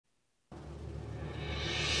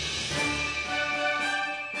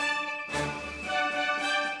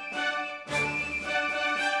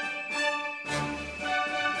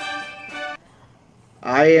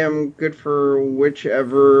I am good for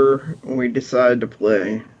whichever we decide to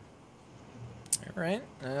play. All right.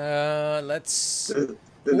 Let's. Did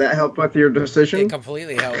that help with your decision? It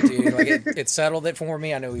completely helped, dude. Like it settled it for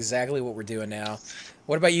me. I know exactly what we're doing now.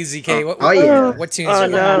 What about you, ZK? What tunes Oh are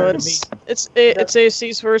no, it's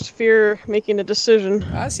AC's first fear making a decision.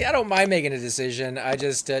 See, I don't mind making a decision. I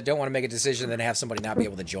just don't want to make a decision and then have somebody not be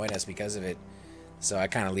able to join us because of it. So I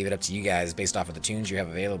kind of leave it up to you guys based off of the tunes you have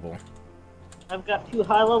available. I've got 2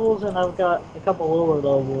 high levels and I've got a couple lower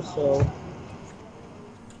levels, so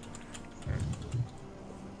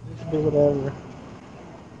you can do whatever.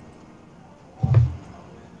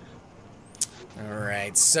 All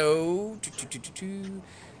right, so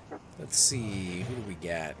let's see, who do we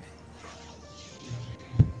got?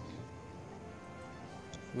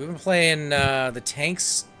 We've been playing the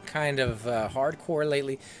tanks kind of hardcore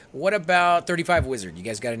lately. What about 35 Wizard? You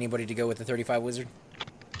guys got anybody to go with the 35 Wizard?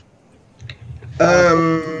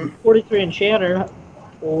 43 Enchanter,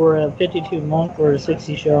 or a 52 Monk, or a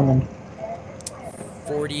 60 Shaman.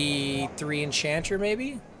 43 Enchanter,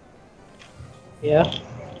 maybe? Yeah.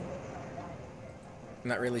 I'm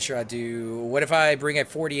not really sure I'd do... What if I bring a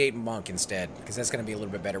 48 Monk instead? Because that's going to be a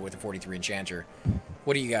little bit better with the 43 Enchanter.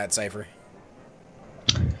 What do you got, Cypher?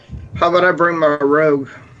 How about I bring my Rogue?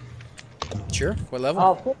 Sure. What level?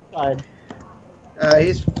 Oh, flip side.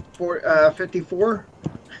 He's 54.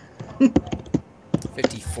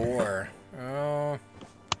 54. Oh.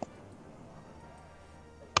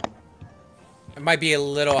 It might be a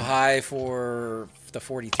little high for the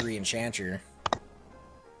 43 Enchanter.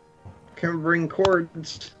 Can bring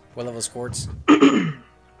chords. What level's chords?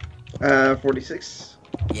 46.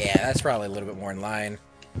 Yeah, that's probably a little bit more in line.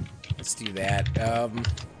 Let's do that.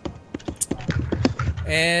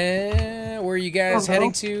 And where are you guys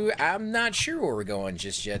heading to? I'm not sure where we're going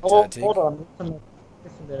just yet. Hold on.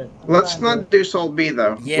 Just a minute. Let's not do Soul B,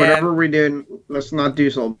 though. Yeah. Whatever we do, let's not do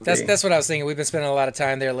Soul B. That's what I was thinking. We've been spending a lot of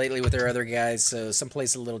time there lately with our other guys, so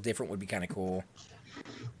someplace a little different would be kind of cool.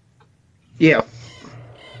 Yeah.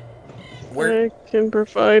 I can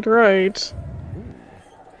provide right.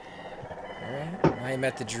 Alright, I'm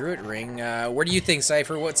at the Druid Ring. Where do you think,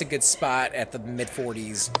 Cypher? What's a good spot at the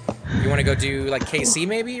mid-40s? You want to go do, like, KC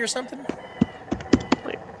maybe or something?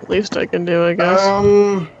 Like, least I can do, I guess.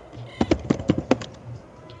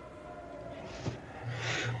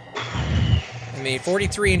 I mean,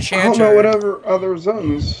 43 Enchanter. I don't know whatever other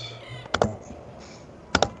zones.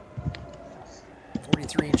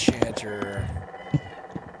 43 Enchanter.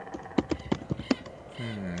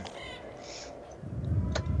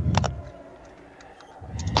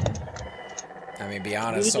 I mean, be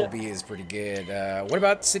honest, Soul B is pretty good. What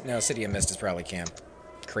about City of Mist is probably camp.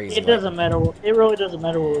 Crazy. It doesn't matter. It really doesn't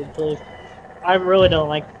matter what we play. I really don't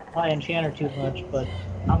like High Enchanter too much, but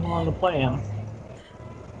I'm willing to play him.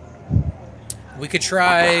 We could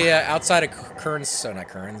try outside of Kern's, so not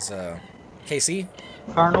Kern's, KC?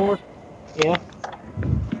 Carnor? Yeah.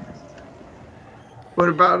 What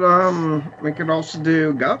about, we could also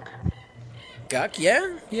do Guck? Guck,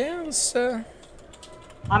 yeah, let's,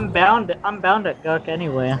 I'm bound at Guck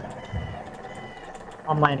anyway.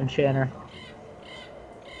 On my Enchanter.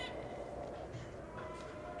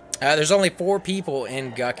 There's only 4 people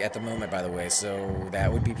in Guck at the moment, by the way, so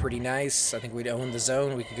that would be pretty nice. I think we'd own the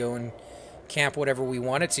zone. We could go and camp whatever we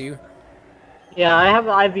wanted to. Yeah, I have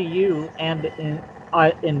IVU and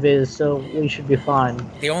Invis, so we should be fine.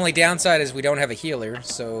 The only downside is we don't have a healer,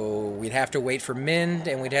 so we'd have to wait for Mend,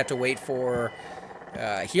 and we'd have to wait for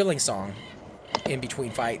Healing Song in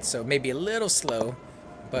between fights, so maybe a little slow,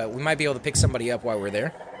 but we might be able to pick somebody up while we're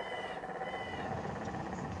there.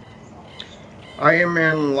 I am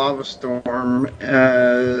in Lava Storm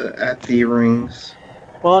at the rings.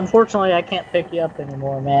 Well, unfortunately, I can't pick you up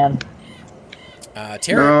anymore, man.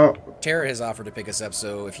 Tara has offered to pick us up,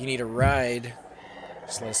 so if you need a ride,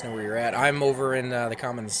 just let us know where you're at. I'm over in the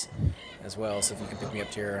Commons as well, so if you can pick me up,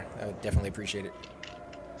 Tara, I would definitely appreciate it.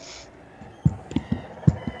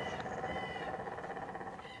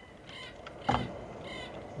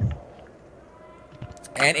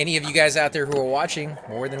 And any of you guys out there who are watching,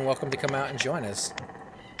 more than welcome to come out and join us.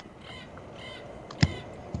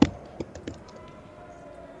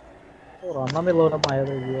 Hold on, let me load up my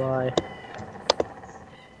other UI.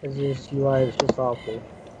 Because this UI is just awful.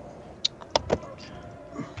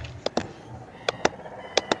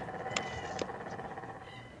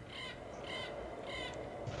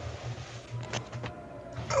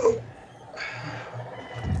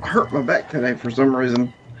 I hurt my back today for some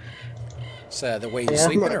reason. So the way you're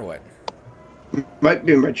sleeping or what? Might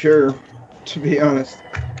be my chair, to be honest.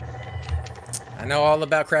 I know all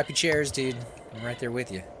about crappy chairs, dude. I'm right there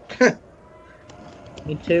with you.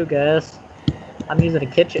 Me too, guys. I'm using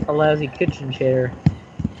a lousy kitchen chair.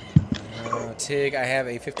 Tig, I have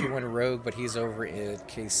a 51 Rogue, but he's over at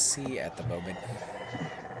KC at the moment.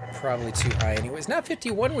 Probably too high anyways. Not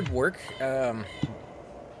 51 would work.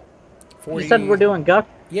 40... You said we're doing Guck?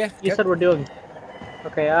 Yeah. You said we're doing...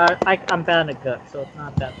 Okay, I'm bad at Guck, so it's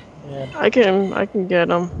not that bad. I can get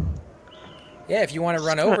them. Yeah, if you want to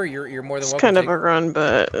run over, you're more than welcome. It's kind of a run,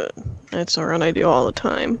 but it's a run I do all the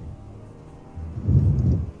time.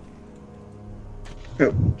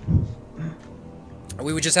 Oh.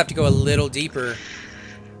 We would just have to go a little deeper.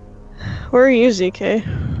 Where are you, ZK?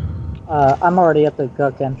 I'm already at the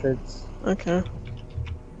Guck entrance. Okay.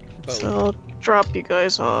 But So I'll drop you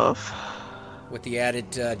guys off. with the added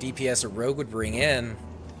DPS a Rogue would bring in,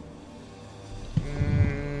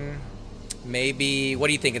 maybe, what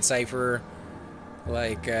do you think, Cypher?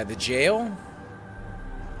 Like the jail?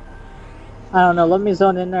 I don't know, let me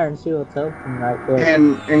zone in there and see what's open right quick.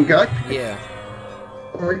 And Guck, Yeah.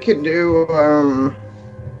 we could do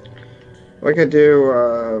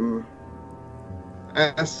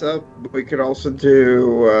ass up. We could also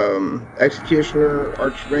do executioner,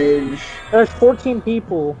 archmage. There's 14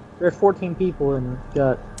 people. There's 14 people in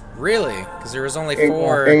Guck. Really? Because there was only In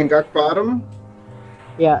 4. Guck bottom.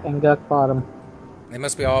 Yeah, in Guck bottom. They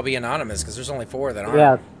must be all be anonymous because there's only 4 that aren't.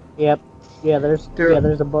 Yeah. Yep. Yeah, there's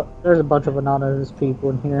a bunch of anonymous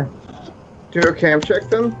people in here. Do a camp check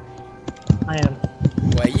then. I am.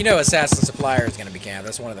 Well, you know Assassin Supplier is going to be camped.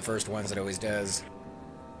 That's one of the first ones that always does.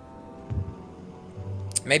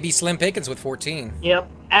 Maybe Slim Pickens with 14. Yep.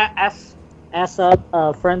 Ass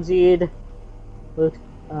up. Frenzied. With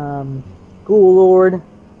Ghoul Lord.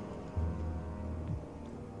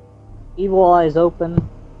 Evil Eyes Open.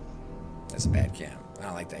 That's a bad camp. I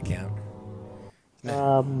don't like that camp.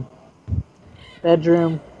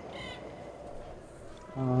 Bedroom.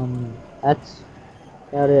 That's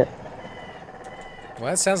about it.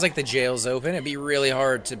 Well, it sounds like the jail's open. It'd be really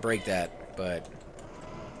hard to break that, but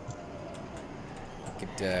we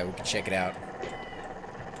could check it out.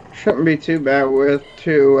 Shouldn't be too bad with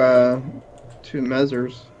two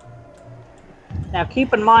measures. Now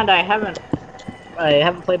keep in mind I haven't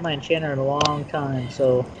played my enchanter in a long time,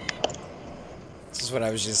 so This is what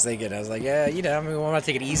I was just thinking. I was like, yeah, you know, I mean, we want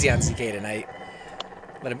to take it easy on ZK tonight.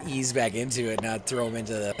 Let him ease back into it, not throw him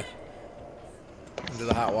into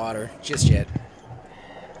the hot water just yet.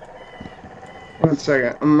 1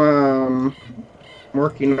 second. I'm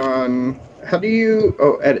working on. How do you?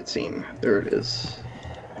 Oh, edit scene. There it is.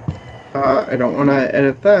 I don't want to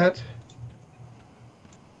edit that.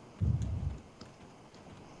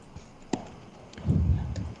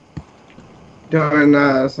 Doing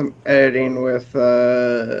some editing with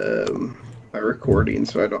my recording,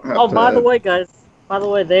 so I don't have to. Oh, by the way, guys. By the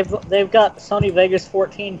way, they've got Sony Vegas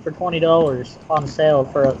 14 for $20 on sale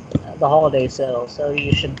for the holiday sale, so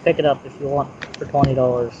you should pick it up if you want for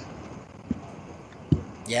 $20.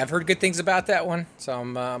 Yeah, I've heard good things about that one, so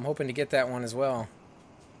I'm hoping to get that one as well.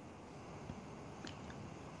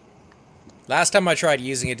 Last time I tried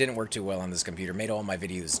using it, didn't work too well on this computer. Made all my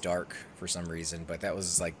videos dark for some reason, but that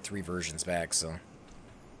was like 3 versions back, so.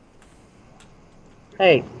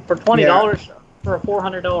 Hey, for $20 for a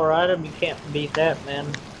 $400 item, you can't beat that, man.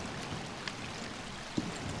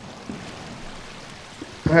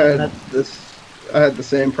 I had the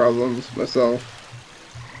same problems myself.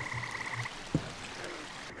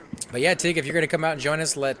 But yeah, Tig, if you're going to come out and join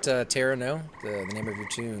us, let Tara know the name of your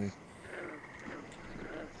tune.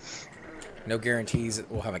 No guarantees that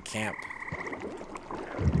we'll have a camp.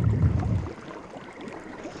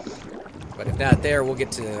 But if not there, we'll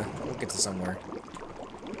get to somewhere.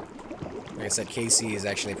 Like I said, KC is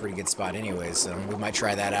actually a pretty good spot anyways, so we might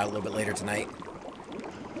try that out a little bit later tonight.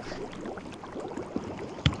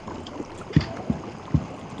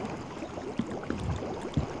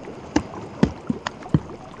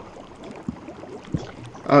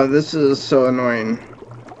 Oh, this is so annoying.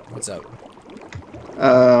 What's up?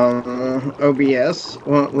 OBS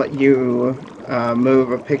won't let you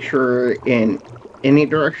move a picture in any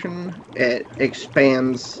direction. It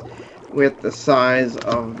expands with the size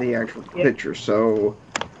of the actual picture, so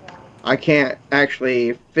I can't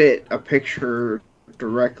actually fit a picture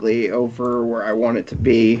directly over where I want it to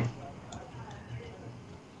be.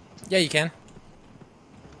 Yeah, you can.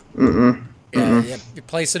 Mm-mm. Yeah, you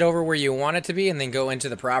place it over where you want it to be, and then go into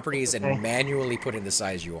the properties and manually put in the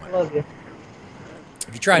size you want. Love you.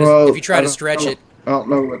 If you try to stretch it, I don't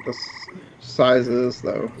know what the size is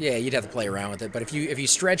though. yeah, you'd have to play around with it. But if you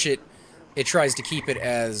stretch it, it tries to keep it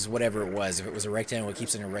as whatever it was. If it was a rectangle, it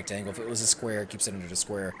keeps it in a rectangle. If it was a square, it keeps it in a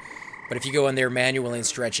square. But if you go in there manually and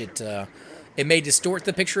stretch it, It may distort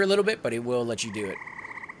the picture a little bit, but it will let you do it.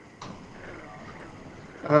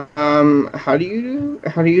 How do you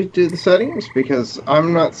do the settings? Because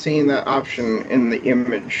I'm not seeing that option in the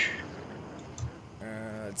image.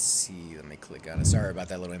 Let's see. Let me click on it. Sorry about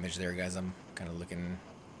that little image there, guys. I'm kind of looking.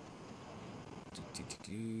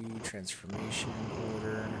 Transformation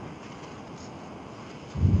order.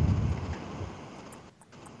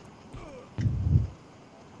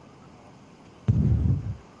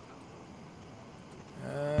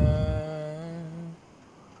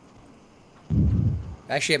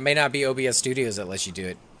 Actually, it may not be OBS Studios that lets you do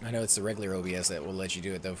it. I know it's the regular OBS that will let you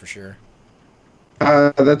do it, though, for sure.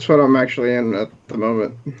 That's what I'm actually in at the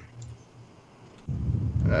moment.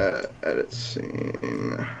 Edit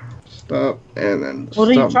scene. Stop, and then What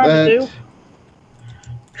are you stop trying to do?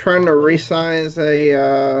 Trying to resize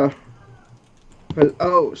a,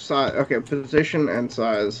 size. Okay, position and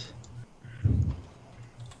size.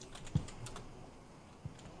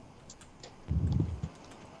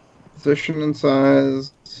 Position and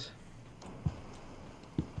size.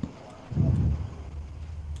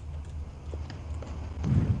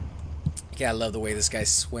 Yeah, I love the way this guy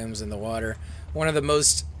swims in the water. One of the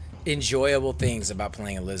most enjoyable things about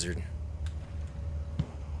playing a lizard.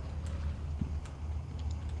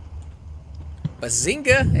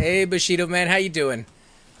 Bazinga! Hey, Bushido man, how you doing?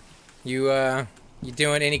 You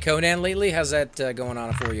doing any Conan lately? How's that going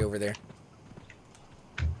on for you over there?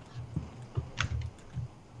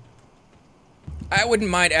 I wouldn't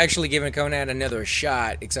mind actually giving Conan another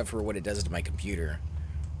shot, except for what it does to my computer.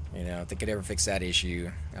 You know, if they could ever fix that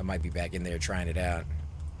issue, I might be back in there trying it out.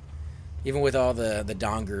 Even with all the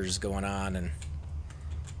dongers going on and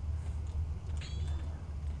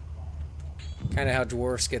kind of how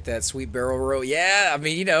dwarfs get that sweet barrel roll. Yeah, I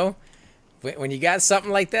mean, you know, when you got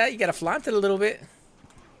something like that, you got to flaunt it a little bit.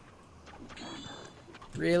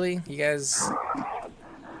 Really? You guys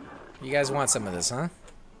want some of this, huh?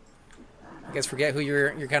 You guys forget who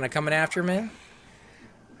you're kind of coming after, man?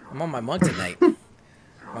 I'm on my monk tonight.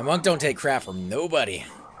 My monk don't take crap from nobody.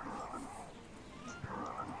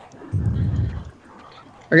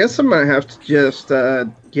 I guess I'm gonna have to just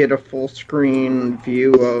get a full screen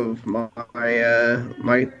view of my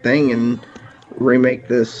my thing and remake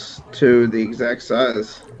this to the exact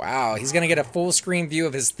size. Wow, he's gonna get a full screen view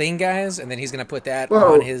of his thing, guys, and then he's gonna put that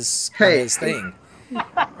Whoa. on his thing.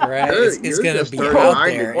 Right? It's gonna be out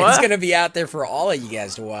there. What? It's gonna be out there for all of you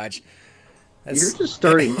guys to watch. You're just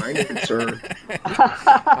starting minded, sir.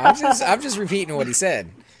 I'm just repeating what he said.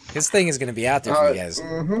 His thing is gonna be out there for you guys.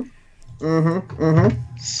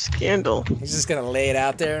 Scandal. He's just gonna lay it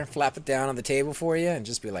out there, flap it down on the table for you, and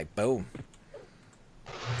just be like, boom.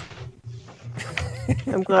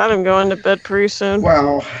 I'm glad I'm going to bed pretty soon.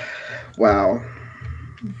 Wow.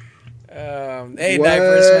 Hey, What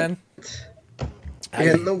Diapers, man.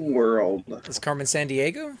 in the world? Is Carmen San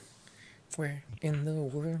Diego? Where in the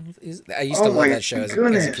world is... I used to Oh love my that show as a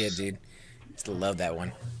goodness. kid, dude. Used to love that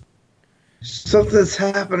one. Something's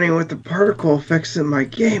happening with the particle effects in my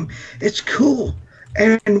game. It's cool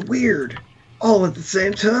and weird all at the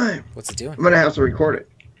same time. What's it doing? I'm gonna have to record it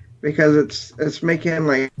because it's making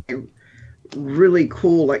like really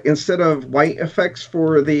cool, like instead of white effects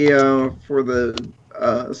for the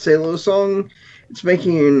Salo song, it's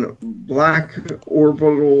making black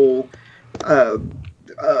orbital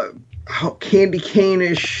candy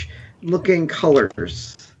cane-ish looking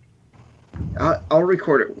colors. I'll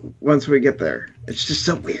record it once we get there. It's just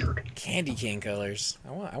so weird. Candy cane colors.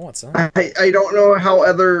 I want some. I don't know how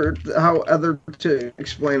other to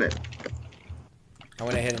explain it. I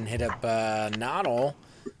went ahead and hit up Noddle.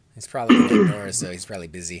 He's probably gonna ignore us, so he's probably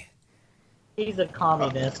busy. He's a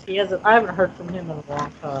communist. I haven't heard from him in a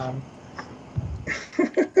long time.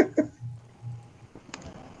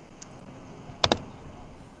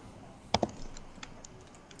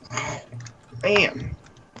 Man.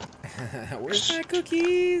 Where's my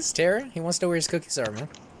cookies? Tara? He wants to know where his cookies are, man.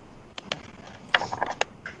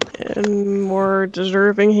 And more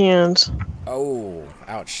deserving hands. Oh,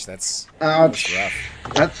 ouch. That's Ouch. rough.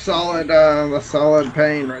 That's solid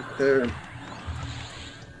pain right there.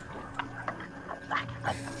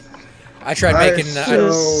 I tried making...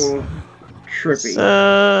 so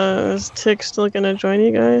trippy. Is Tick still gonna join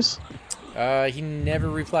you guys? He never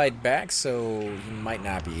replied back, so he might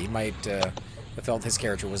not be. He might have felt his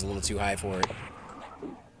character was a little too high for it.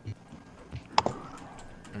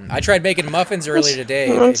 I tried making muffins earlier today,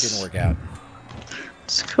 and it didn't work out.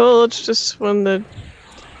 It's cool. It's just when the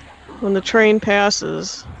train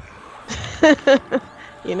passes.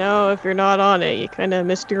 You know, if you're not on it, you kind of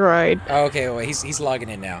missed your ride. Oh, okay, well, he's logging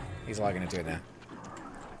in now. He's logging into it now.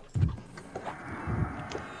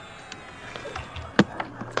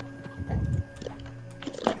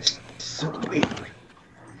 Wait.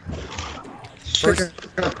 Check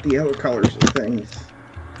out the other colors of things.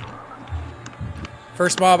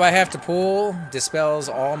 First mob I have to pull dispels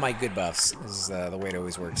all my good buffs. This is the way it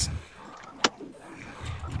always works.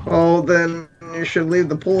 Oh, then you should leave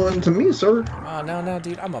the pulling to me, sir. Oh, no,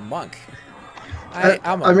 dude. I'm a monk.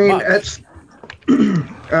 I'm a monk. It's...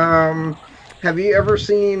 have you ever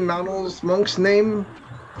seen Nonal's monk's name?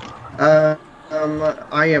 I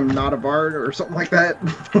am not a bard or something like that.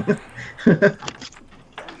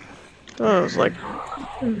 Oh, it was like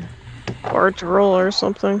Bard's Rule or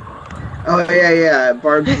something. Oh, yeah,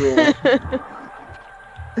 Bard's Rule.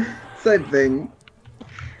 Same thing.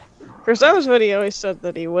 For that was what he always said,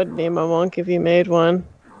 that he would name a monk if he made one.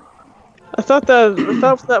 I thought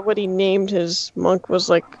that what he named his monk was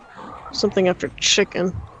like something after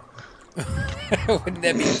chicken. Wouldn't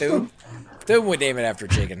that be Thum? Thum would name it after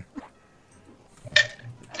chicken.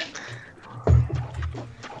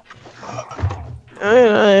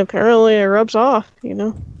 Apparently it rubs off, you know.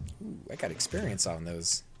 Ooh, I got experience on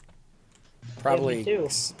those. Yeah, me too.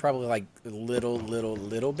 Probably like a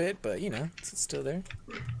little bit, but you know, it's still there.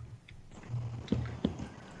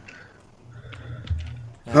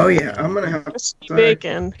 Oh yeah, I'm gonna have Crispy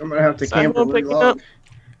Bacon. I'm gonna have to Is that camp who I'm picking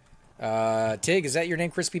relog. Tig, is that your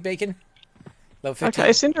name, Crispy Bacon? Level 50, Okay,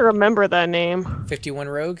 I seem to remember that name. 51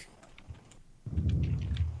 Rogue.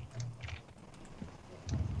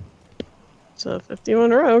 It's a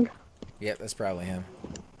 51 Rogue. Yep, that's probably him.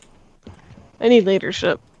 I need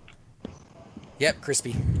leadership. Yep,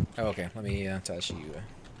 Crispy. Oh, okay. Let me toss you.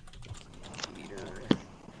 Leader.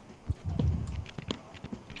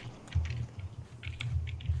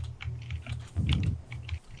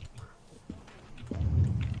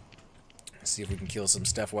 See if we can kill some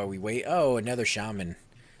stuff while we wait. Oh, another shaman.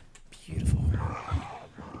 Beautiful.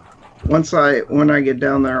 When I get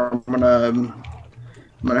down there, I'm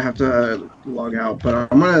gonna have to log out,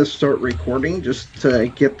 but I'm gonna start recording just to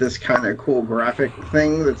get this kind of cool graphic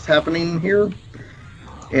thing that's happening here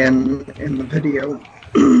in the video,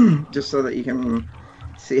 just so that you can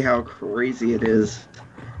see how crazy it is.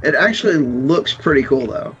 It actually looks pretty cool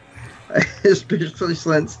though, especially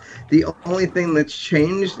since the only thing that's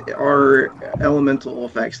changed are elemental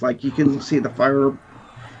effects. Like you can see the fire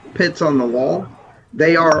pits on the wall.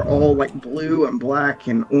 They are all like blue and black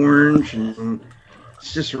and orange, and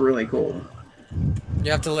it's just really cool.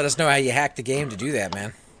 You have to let us know how you hacked the game to do that,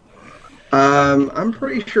 man. I'm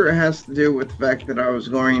pretty sure it has to do with the fact that I was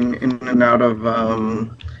going in and out of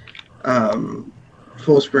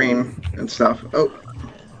full screen and stuff. Oh.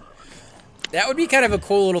 That would be kind of a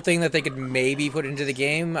cool little thing that they could maybe put into the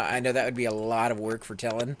game. I know that would be a lot of work for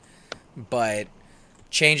Telling, but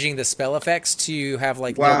changing the spell effects to have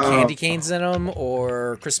like little candy canes in them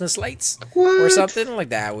or Christmas lights or something like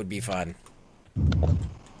that would be fun.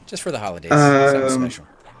 Just for the holidays. Something special.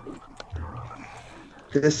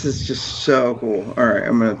 This is just so cool. Alright,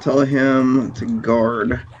 I'm going to tell him to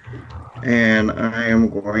guard, and I am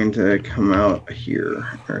going to come out here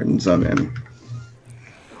and zoom in.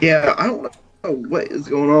 Yeah, I don't know what is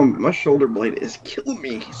going on. My shoulder blade is killing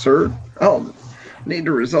me, sir. I'll need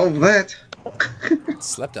to resolve that.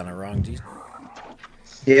 Slept on it wrong, dude.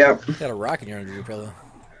 Yep. Got a rock in your under your pillow.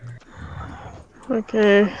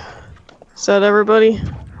 Okay. Is that everybody?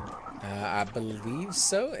 I believe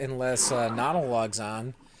so, unless Nodal logs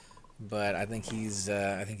on. But I think he's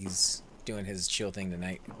doing his chill thing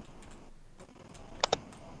tonight.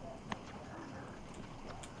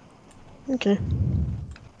 Okay.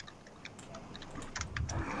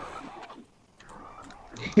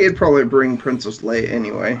 He'd probably bring Princess Leia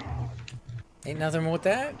anyway. Ain't nothing wrong with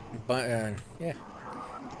that. But yeah.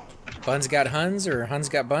 Buns got Huns or Huns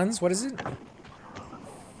got buns. What is it?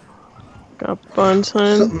 Got buns,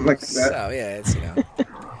 hun. Something like that. So yeah, it's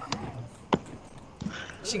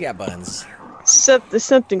she got buns.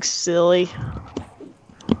 Something silly.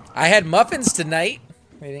 I had muffins tonight.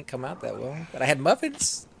 They didn't come out that well, but I had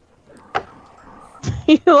muffins.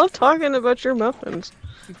 You love talking about your muffins.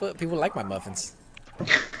 People like my muffins.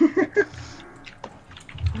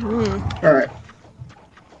 Alright.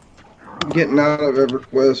 Getting out of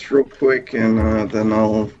Everquest real quick, and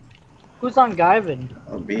then Who's on Guyvan?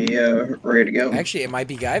 I'll be ready to go. Actually, it might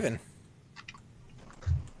be Guyvan.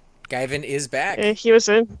 Guyvan is back. Yeah, he was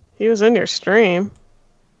in your stream.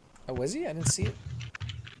 Oh, was he? I didn't see it.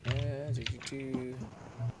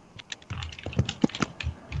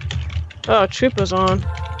 Oh, Troop was on.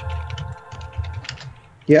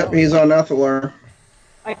 Yep, he's on Authorchristopher.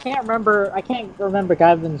 I can't remember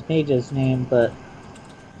Guyvan's mage's name, but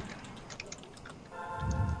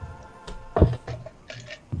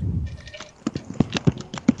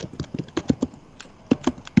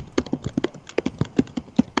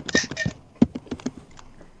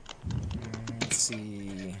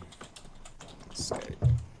see. Skype.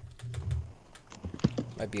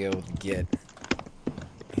 Might be able to get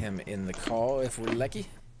him in the call if we're lucky.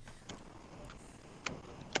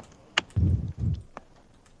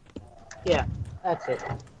 Yeah, that's it.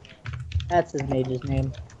 That's his mage's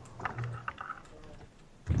name.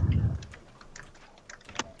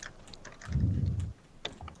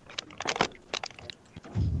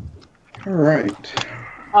 All right.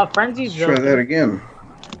 Frenzy's Try that again.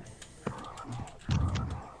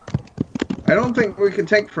 I don't think we can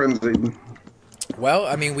take Frenzy. Well,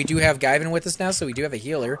 I mean, we do have Guyven with us now, so we do have a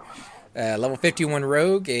healer. Level 51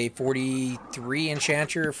 Rogue, a 43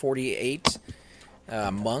 Enchanter, 48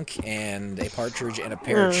 Monk, and a Partridge and a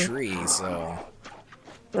Pear Tree, so...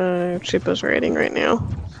 Chupa's raiding right now.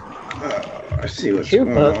 I see what's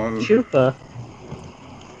going on. Chupa.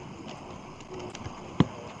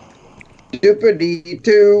 Chupa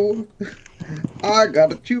D2. I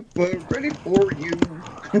got a chupa ready for you.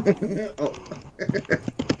 Oh.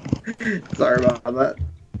 Sorry about that.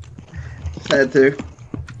 Just had to.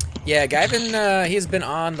 Yeah, Guyven, he's been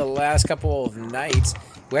on the last couple of nights.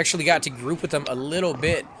 We actually got to group with him a little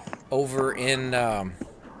bit over in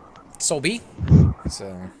Sol B.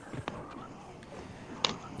 So,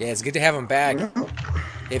 yeah, it's good to have him back.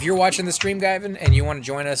 If you're watching the stream, Guyven, and you want to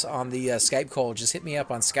join us on the Skype call, just hit me up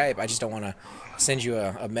on Skype. I just don't want to send you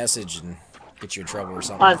a message and get you in trouble or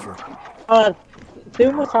something.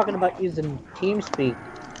 Thune was talking about using TeamSpeak.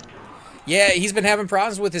 Yeah, he's been having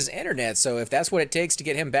problems with his internet, so if that's what it takes to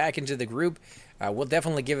get him back into the group, we'll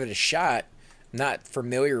definitely give it a shot. Not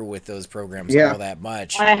familiar with those programs all that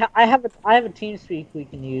much. I have a TeamSpeak we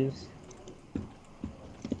can use.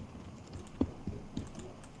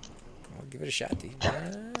 I'll give it a shot.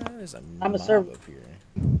 There's a I'm a server up here.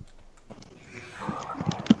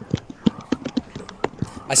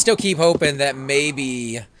 I still keep hoping that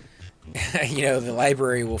maybe, you know, the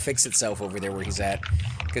library will fix itself over there where he's at,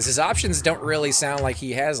 because his options don't really sound like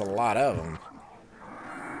he has a lot of them.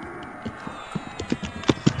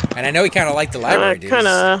 And I know he kind of liked the library, dude.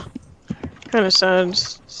 Kind of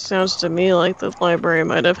sounds to me like the library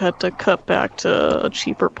might have had to cut back to a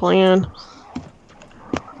cheaper plan.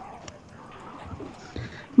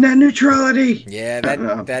 Net neutrality. Yeah,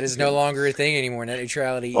 that is no longer a thing anymore. Net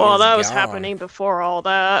neutrality. Well, that was gone. happening before all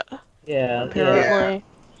that. Yeah, apparently.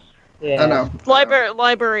 Yeah. I know.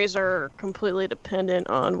 Libraries are completely dependent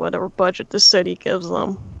on whatever budget the city gives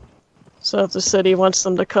them. So if the city wants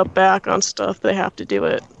them to cut back on stuff, they have to do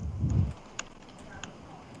it.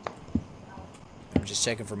 I'm just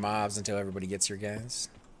checking for mobs until everybody gets here, guys.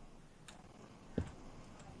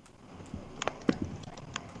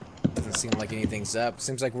 Doesn't seem like anything's up.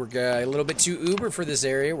 Seems like we're a little bit too uber for this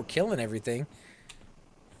area. We're killing everything.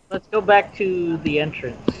 Let's go back to the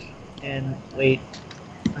entrance and wait,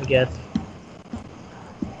 I guess.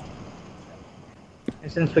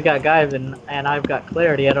 And since we got Guyven and I've got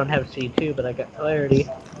Clarity, I don't have C2, but I got Clarity.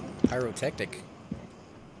 Pyrotechnic.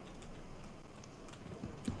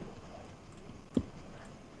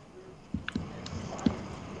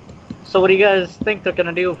 So what do you guys think they're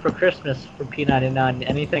gonna do for Christmas for P99?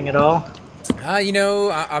 Anything at all? You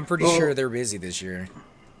know, I'm pretty sure they're busy this year.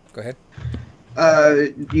 Go ahead.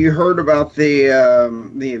 You heard about the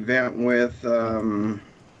event with oh,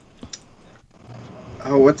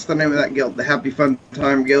 what's the name of that guild? The Happy Fun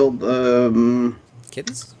Time Guild.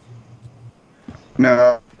 Kittens?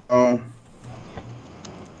 No.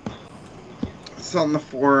 It's on the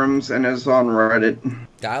forums and is on Reddit.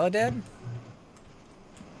 Dial-A-Dad?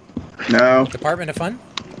 No. Department of Fun?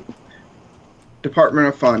 Department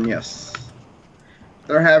of Fun, yes.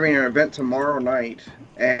 They're having an event tomorrow night,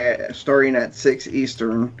 starting at 6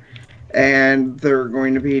 Eastern, and they're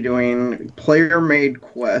going to be doing player-made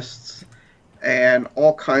quests and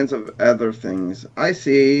all kinds of other things. I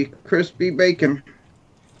see crispy bacon.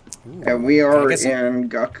 Ooh, and we are in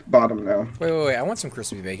Guck Bottom now. Wait. I want some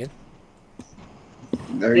crispy bacon.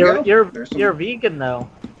 There you go. You're vegan, though.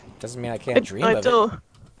 Doesn't mean I can't dream of it.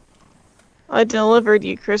 I delivered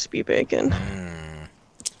you crispy bacon.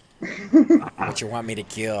 What you want me to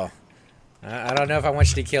kill? I don't know if I want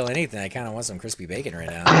you to kill anything. I kind of want some crispy bacon right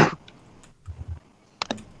now.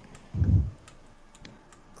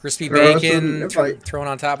 Crispy bacon thrown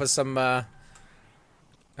on top of some... Oh,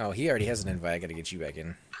 he already has an invite. I gotta get you back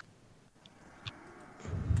in.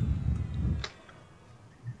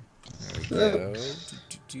 There we go.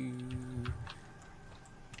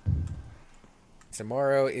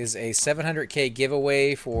 Tomorrow is a 700k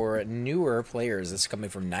giveaway for newer players. This is coming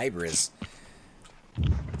from Nybris.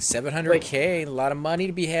 700k, a lot of money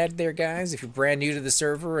to be had there, guys. If you're brand new to the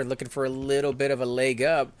server and looking for a little bit of a leg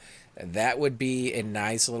up, that would be a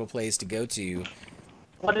nice little place to go to.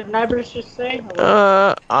 What did Nibers just say?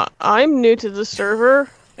 I'm new to the server.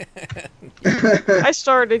 I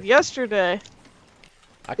started yesterday.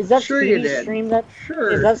 Is that Sure you Speedy's did. stream? That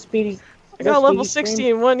Sure. is that Speedy's? I got level 60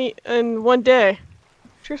 in one day.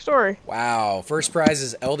 True story. Wow, first prize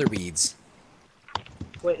is Elder Beads.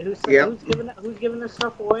 Wait, who's Yep. who's giving this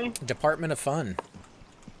stuff away? Department of Fun.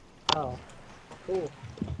 Oh, cool.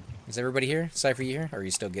 Is everybody here? Cypher, you here? Or are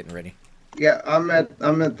you still getting ready? Yeah, I'm at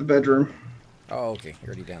the bedroom. Oh, okay.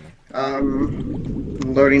 You're already down there.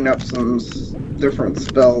 Loading up some different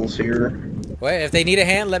spells here. Well, if they need a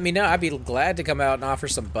hand, let me know. I'd be glad to come out and offer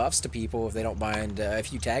some buffs to people if they don't mind a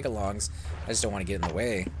few tag-alongs. I just don't want to get in the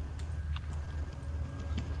way.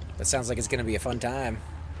 That sounds like it's going to be a fun time.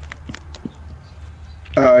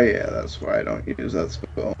 Oh yeah, that's why I don't use that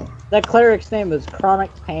spell. That cleric's name is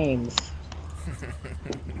Chronic Pains.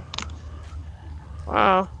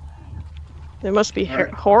 Wow. They must be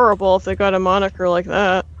horrible if they got a moniker like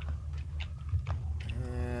that.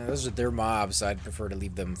 Those are their mobs, so I'd prefer to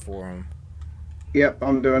leave them for them. Yep,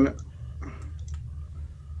 I'm doing it.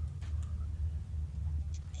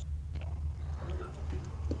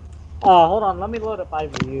 Hold on, let me load up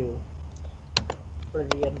IVU for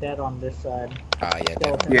the undead on this side. Ah, yeah,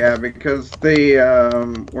 definitely. Yeah, because they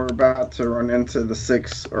we're about to run into the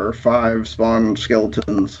 6 or 5 spawn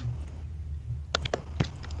skeletons.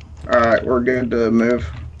 Alright, we're good to move.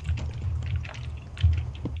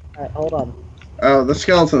 Alright, hold on. Oh, the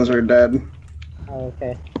skeletons are dead. Oh,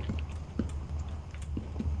 okay.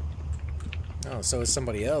 Oh, so is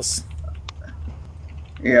somebody else.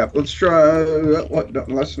 Yeah, let's try.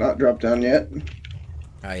 Let's not drop down yet.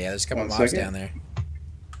 Oh, yeah, there's a couple 1 mobs second. down there.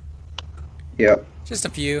 Yep. Just a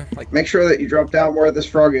few. Like, Make sure that you drop down where this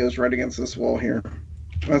frog is, right against this wall here.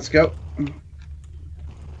 Let's go.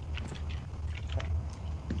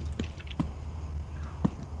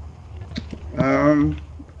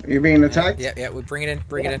 You're being attacked? yeah, we bring it in.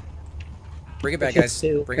 Bring it in. Bring it back, It's guys. just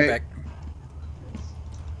two. Bring it Okay. back.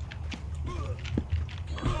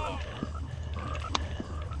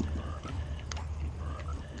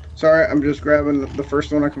 Sorry, I'm just grabbing the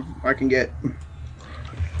first one I can get.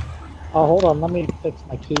 Oh, hold on, let me fix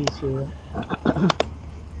my keys here.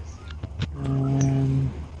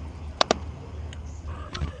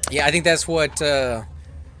 Yeah, I think that's what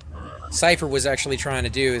Cypher was actually trying to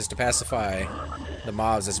do, is to pacify the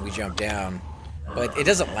mobs as we jump down. But it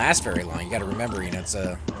doesn't last very long. You got to remember, you know, it's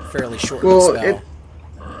a fairly short-lived spell.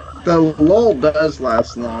 The lull does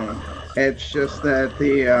last long. It's just that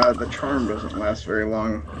the charm doesn't last very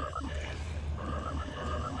long.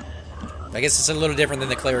 I guess it's a little different than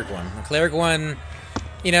the cleric one. The cleric one,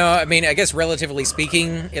 you know, I mean, I guess relatively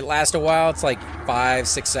speaking, it lasts a while. It's like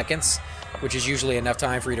 5-6 seconds, which is usually enough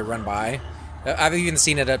time for you to run by. I've even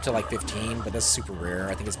seen it up to like 15, but that's super rare.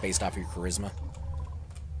 I think it's based off of your charisma.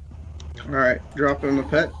 Alright, drop in the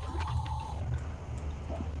pet.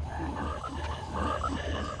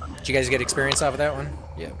 Did you guys get experience off of that one?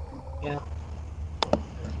 Yeah. Yeah.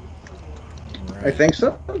 Right. I think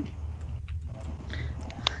so.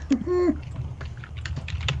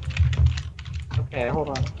 Okay, hold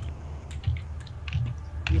on.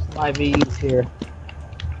 Use some IVs here.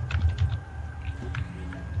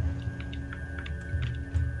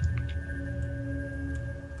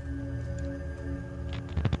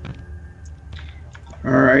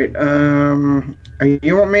 Alright,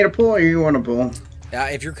 you want me to pull or you want to pull?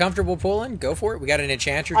 If you're comfortable pulling, go for it. We got an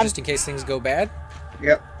enchanter just in case things go bad.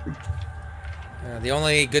 Yep. The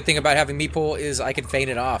only good thing about having me pull is I can feign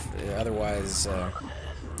it off. Otherwise,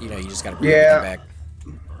 you know, you just got to bring everything back.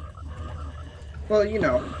 Well, you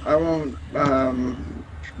know, I won't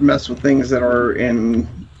mess with things that are in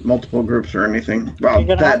multiple groups or anything. Well,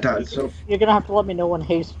 that does. So you're gonna have to let me know when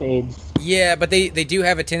haste fades. Yeah, but they do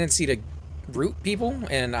have a tendency to root people,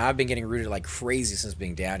 and I've been getting rooted like crazy since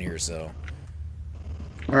being down here. So.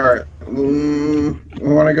 All right, we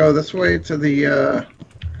want to go this way to the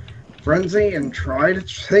frenzy and try to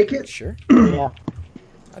take it. Sure. Yeah.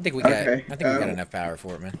 I think we got. Okay, I think we got enough power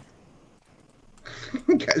for it, man.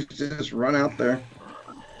 Guys, just run out there.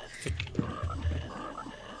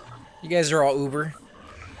 You guys are all Uber.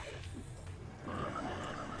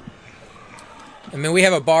 I mean, we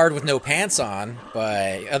have a bard with no pants on,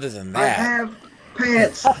 but other than that, I have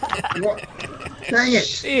pants. What? Dang it!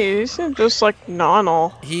 Jeez, just like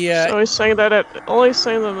normal. he So he's saying that only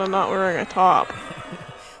saying that I'm not wearing a top.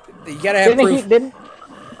 you gotta have proof.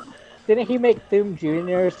 Didn't he make Doom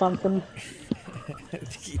Jr. or something?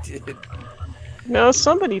 He did. No,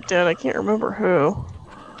 somebody did. I can't remember who.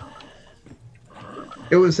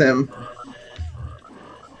 It was him.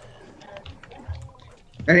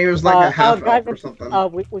 And he was like a half elf or Guyven,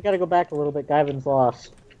 something. we gotta go back a little bit. Guyven's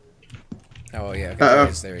lost. Oh yeah,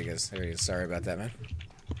 okay, there he goes. There he goes. Sorry about that, man.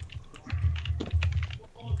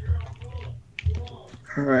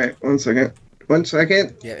 Alright, 1 second. 1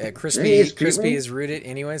 second. Yeah, Crispy Crispy is rooted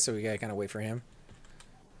anyway, so we gotta kind of wait for him.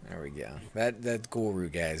 There we go. That ghoul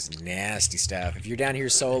root guy is nasty stuff. If you're down here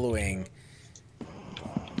soloing,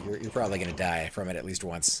 you're probably gonna die from it at least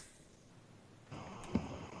once.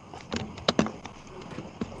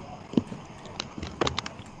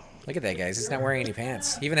 Look at that, guys. He's not wearing any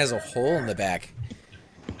pants. He even has a hole in the back.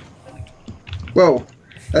 Whoa.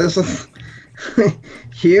 That's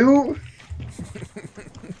Hugh?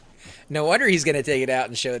 No wonder he's gonna take it out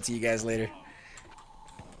and show it to you guys later.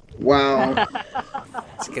 Wow.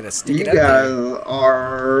 He's gonna stick You it up guys there.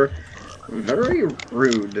 are very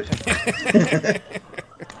rude.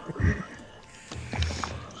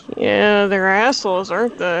 Yeah, they're assholes,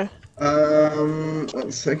 aren't they?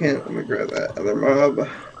 1 second. Let me grab that other mob.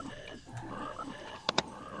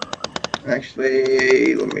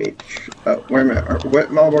 Actually, let me... wait a minute.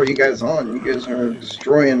 What mob are you guys on? You guys are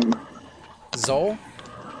destroying... Zol?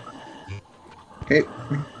 Okay.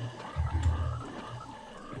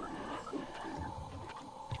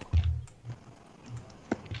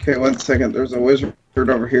 Okay, 1 second. There's a wizard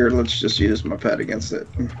over here. Let's just use my pet against it.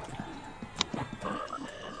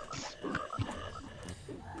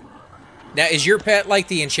 Now, is your pet like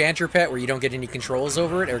the enchanter pet where you don't get any controls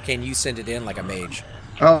over it, or can you send it in like a mage?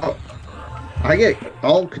 Oh, I get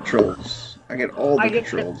all controls. I get all the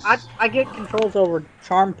controls. I get controls over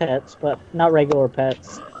charm pets, but not regular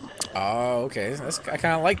pets. Oh, okay. I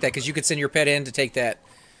kind of like that because you could send your pet in to take that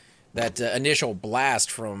initial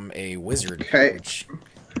blast from a wizard, Okay. which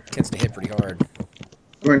tends to hit pretty hard.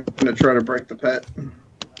 I'm going to try to break the pet.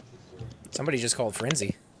 Somebody just called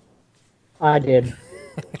Frenzy. I did.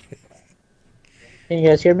 Can you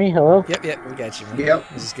guys hear me? Hello? Yep, we got you, man. Yep.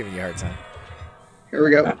 I was just giving you a hard time. Here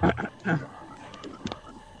we go.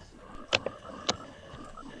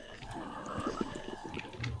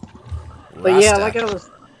 But yeah,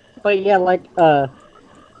 Rasta.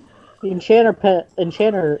 the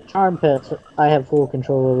enchanter charm pets, I have full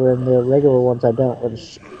control over, and the regular ones I don't.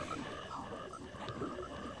 Which,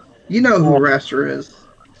 You know who Raster is.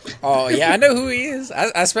 Oh, yeah, I know who he is.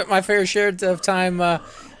 I spent my fair share of time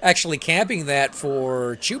actually camping that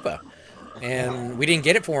for Chupa. And we didn't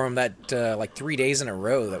get it for him that like 3 days in a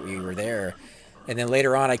row that we were there. And then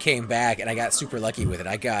later on I came back and I got super lucky with it.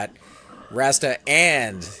 I got Rasta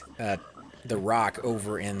and the Rock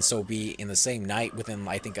over in Sobe in the same night within,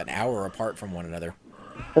 I think, an hour apart from one another.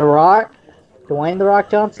 The Rock? Dwayne The Rock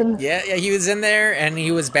Johnson? Yeah, he was in there and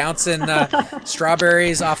he was bouncing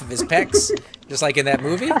strawberries off of his pecs, just like in that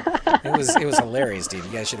movie. It was hilarious, dude.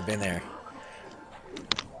 You guys should have been there.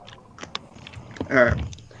 Alright.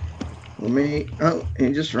 Let me... Oh,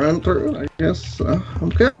 he just run through. I guess I'm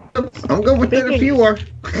good. I'm good with it if you are.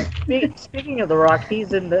 Speaking of The Rock,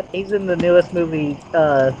 he's in the newest movie,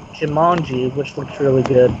 Jumanji, which looks really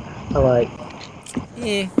good. I like.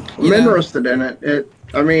 Yeah, I'm interested in it.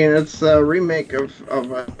 I mean, it's a remake of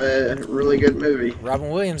a really good movie. Robin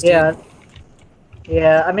Williams, dude. Yeah.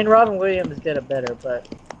 Yeah, I mean, Robin Williams did it better,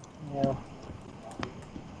 but, you know.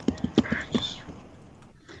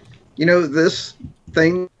 You know, this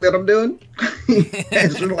thing that I'm doing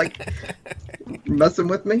is like messing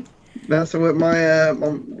with me, messing with my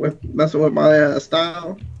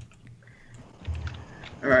style.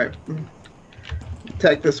 All right,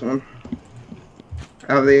 take this one.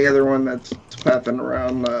 I have the other one that's pathing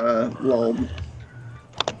around Loeb.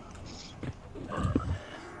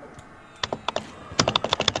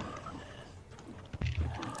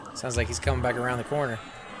 Sounds like he's coming back around the corner.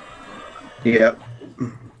 Yep,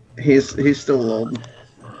 he's still Loeb.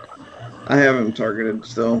 I have him targeted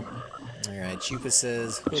still. All right, Chupa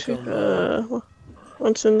says, hook 'em. Chupa.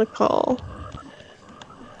 What's in the call?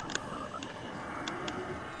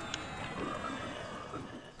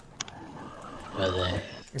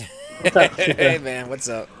 What's up, Hey man, what's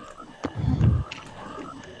up?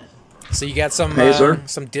 So you got some Hey, sir.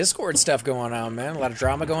 some Discord stuff going on, man. A lot of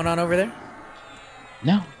drama going on over there.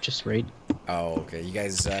 No, just raid. Oh, okay. You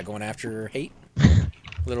guys going after hate?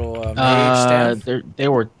 Little mage staff. They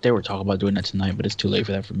were talking about doing that tonight, but it's too late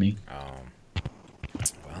for that for me. Oh,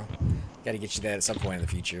 well, got to get you that at some point in the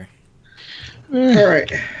future. All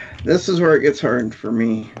right, this is where it gets hard for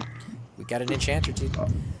me. We got an enchanter too.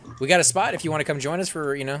 We got a spot if you want to come join us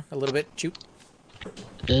for a little bit. Choop.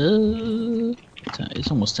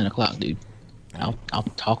 It's almost 10 o'clock, dude. I'll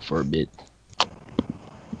talk for a bit.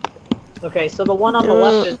 Okay, so the one on the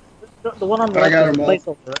left is I got them all.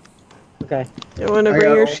 placeholder. Okay. You want to I bring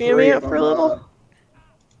got your all chamois three up of for a them, little?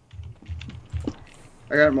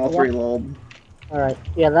 I got them all 3 lulled. Alright,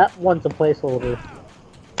 yeah, that one's a placeholder.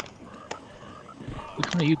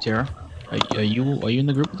 Which one are you, Tara? Are you in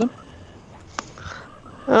the group with them?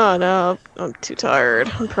 Oh no, I'm too tired.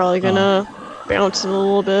 I'm probably gonna bounce in a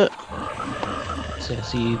little bit. So,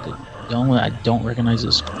 see, the only one I don't recognize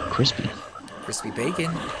is Crispy. Crispy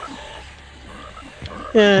bacon.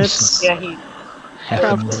 Yeah, it's Yeah, he.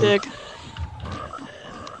 crab stick.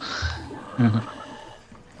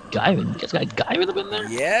 Guy, you guys got Guy with him in there?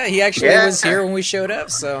 Yeah, he actually was here when we showed up,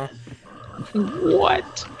 so.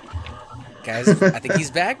 What? Guys, I think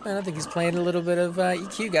he's back, man. I think he's playing a little bit of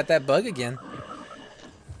EQ. Got that bug again.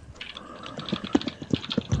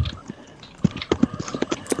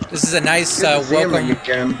 This is a nice welcome.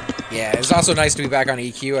 Yeah, it's also nice to be back on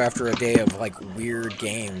EQ after a day of like weird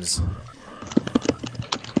games.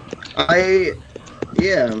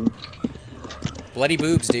 Yeah. Bloody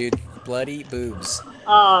boobs, dude. Bloody boobs.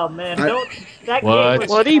 Oh man, don't that What? game was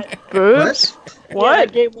Bloody boobs?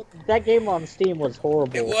 What? Yeah, that game on Steam was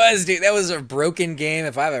horrible. It was, dude. That was a broken game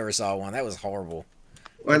if I've ever saw one. That was horrible.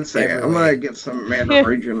 One second, I'm gonna get some mana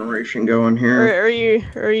regeneration going here.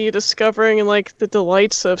 Are you discovering like the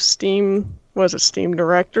delights of Steam? Was it Steam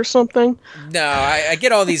Direct or something? No, I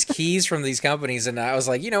get all these keys from these companies, and I was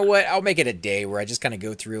like, you know what? I'll make it a day where I just kind of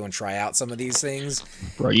go through and try out some of these things.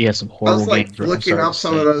 Bro, you had some I horrible was like games. looking up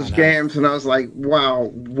some of those games, and I was like,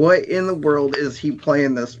 "Wow, what in the world is he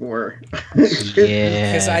playing this for?"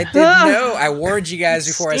 Yeah. Because I didn't know. I warned you guys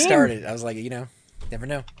before I started. I was like, you know, never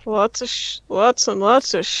know. Lots of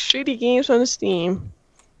shitty games on Steam.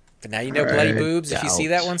 But now you know Bloody Boobs. If you see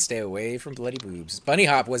that one, stay away from Bloody Boobs. Bunny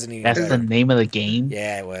Hop wasn't even That's better. the name of the game?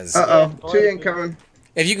 Yeah, it was. Uh-oh, 2 incoming.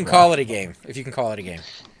 If you can call it a game. If you can call it a game.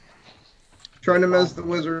 Trying to miss the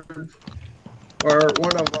wizard. Or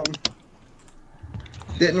one of them.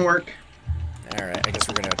 Didn't work. Alright, I guess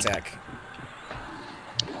we're going to attack.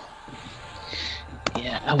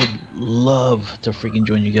 Yeah, I would love to freaking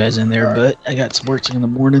join you guys in there, but I got sports in the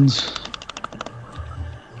mornings.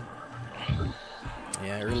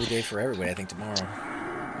 Yeah, early day for everybody, I think, tomorrow.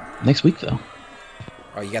 Next week, though.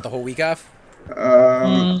 Oh, you got the whole week off?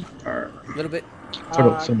 Alright. A little bit?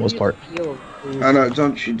 For the most part. I know,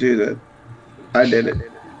 don't you do that. I did it.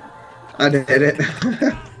 I did it.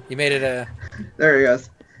 You made it a... There he goes.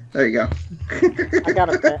 There you go. I got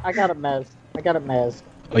a mez.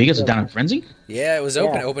 Oh, you guys are down in Frenzy? Yeah, it was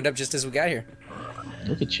open. Yeah. It opened up just as we got here.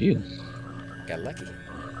 Look at you. Got lucky.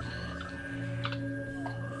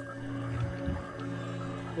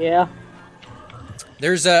 Yeah.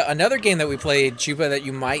 There's another game that we played, Chupa, that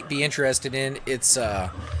you might be interested in. It's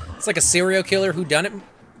like a serial killer whodunit,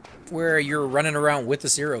 where you're running around with the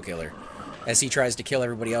serial killer as he tries to kill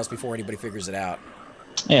everybody else before anybody figures it out.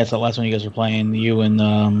 Yeah, it's the last one you guys were playing. You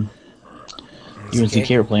and CK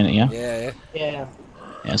were playing it, yeah? Yeah. Yeah.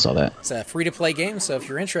 Yeah, I saw that. It's a free-to-play game, so if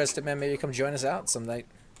you're interested, man, maybe come join us out some night.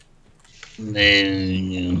 So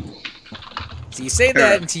you say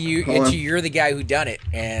that until you're the guy who done it,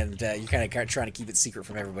 and you're kind of trying to keep it secret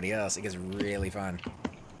from everybody else. It gets really fun.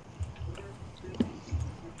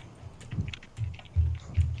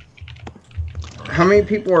 How many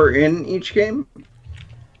people are in each game?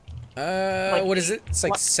 What is it? It's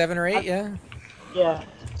like 7 or 8, yeah? Yeah,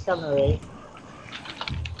 7 or 8.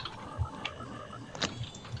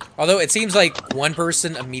 Although it seems like one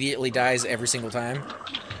person immediately dies every single time.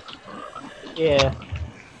 Yeah.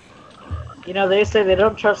 You know, they say they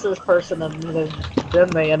don't trust this person, and then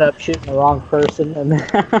they end up shooting the wrong person. And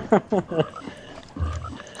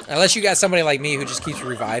unless you got somebody like me who just keeps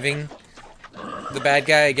reviving the bad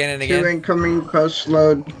guy again and again. 2 incoming post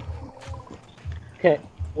load. Okay,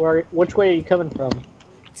 which way are you coming from?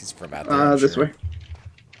 He's from out there. This way.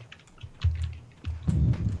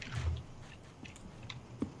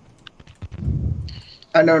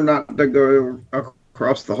 I know not to go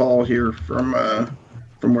across the hall here from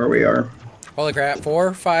where we are. Holy crap!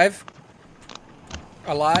 4, 5.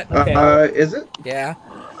 A lot. Okay. Is it? Yeah.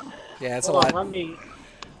 Yeah, it's Hold a lot. on, let me...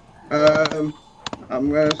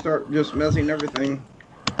 I'm gonna start just messing everything.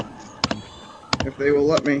 If they will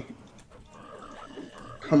let me.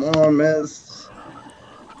 Come on, Miz.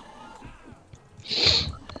 It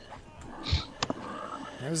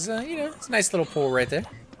was, you know, it's a nice little pool right there.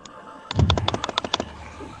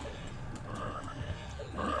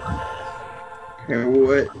 Okay,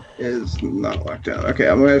 what is not locked down? Okay,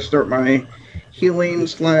 I'm gonna start my healing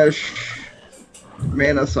 /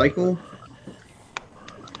 mana cycle.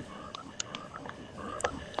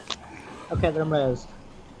 Okay, they're mezzed.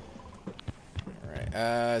 Alright,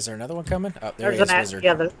 is there another one coming? Oh, there There's he is,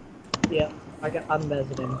 Wizard. Yeah, I'm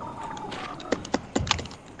mezzed in.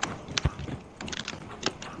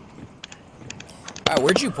 Wow,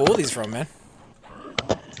 where'd you pull these from, man?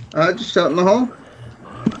 Just out in the hall.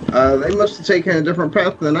 They must have taken a different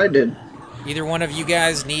path than I did. Either one of you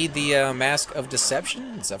guys need the Mask of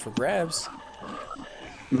Deception? It's up for grabs.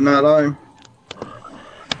 Not I.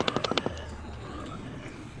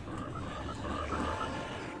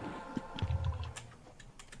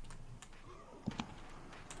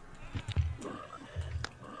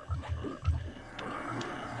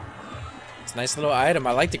 It's a nice little item.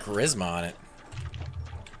 I like the charisma on it.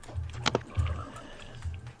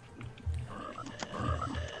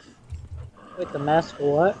 Wait, the mask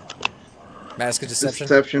for what? Mask of Deception.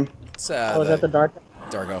 Deception. It's, Oh, is that the dark?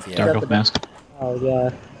 Dark Elf, yeah. Dark Elf mask. Oh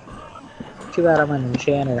yeah. Too bad I'm an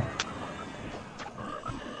enchanter.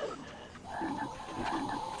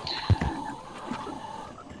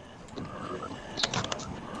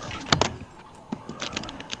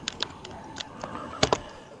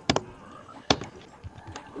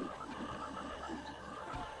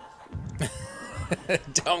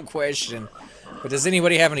 Dumb question. But does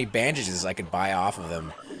anybody have any bandages I could buy off of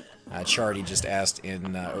them? Chardy just asked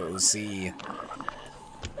in OC.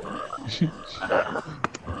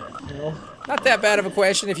 No. Not that bad of a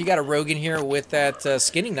question if you got a rogue in here with that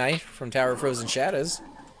skinning knife from Tower of Frozen Shadows.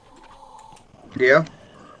 Yeah.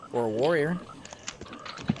 Or a warrior.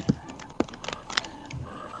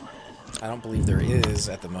 I don't believe there is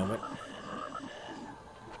at the moment.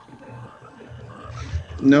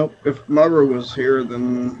 Nope. If Mother was here,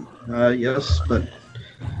 then yes, but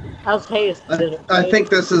How's haste? I think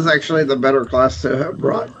this is actually the better class to have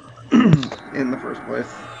brought in the first place.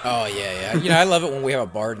 Oh, yeah, yeah. You know, I love it when we have a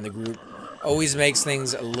bard in the group. Always makes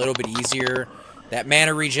things a little bit easier. That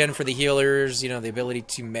mana regen for the healers, you know, the ability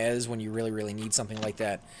to mez when you really, really need something like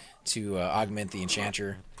that to augment the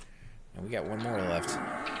enchanter. And we got one more left.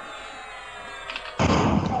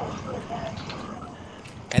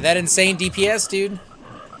 And that insane DPS, dude.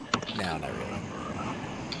 No, not really.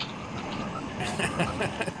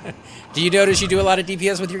 Do you notice you do a lot of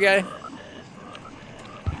DPS with your guy?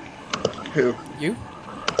 Who? You?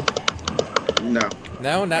 No.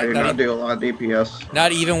 No, not I do not, not do a lot of DPS.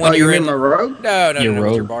 not even when Oh, you're you in mean my rogue? No, Your with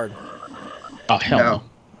rogue? your bard. Oh, hell No. no.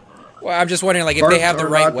 Well, I'm just wondering, like, if Bards they have the are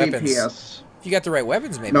right not weapons. DPS. If you got the right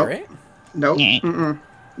weapons, maybe, Nope. right? Nope. Yeah. Mm-mm.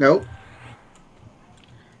 Nope.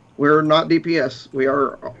 We're not DPS. We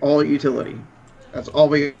are all utility. That's all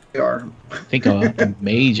we are. I think a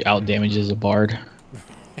mage out damages a bard.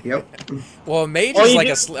 Yep. Well, a mage All is you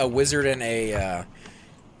like do- a wizard and a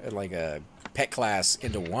like a pet class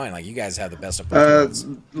into one. Like, you guys have the best of both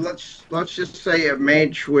worlds. Let's just say a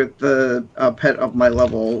mage with a pet of my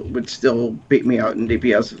level would still beat me out in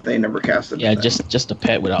DPS if they never casted. Yeah, that. just a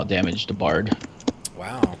pet without damage to bard.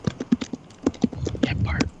 Wow. Yeah,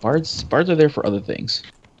 bards are there for other things.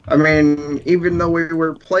 I mean, even though we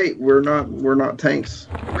were plate, we're not tanks.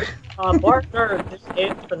 Bards are just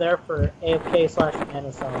there for AFK /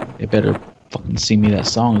 mana song. They better fucking sing me that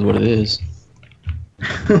song is what it is.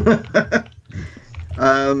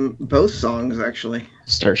 Both songs actually.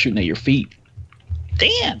 Start shooting at your feet.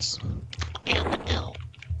 Dance!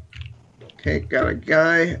 Okay, got a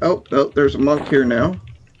guy. Oh, there's a monk here now.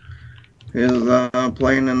 He's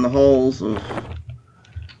playing in the halls of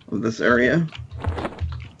this area.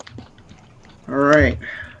 All right.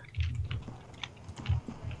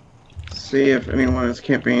 See if anyone is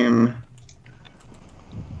camping.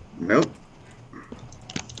 Nope.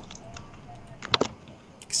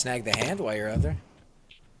 Snag the hand while you're out there.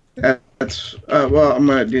 That's well, I'm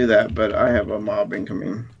gonna do that, but I have a mob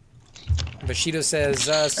incoming. Bushido says,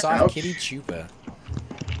 soft Ouch. kitty chupa.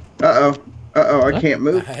 I can't I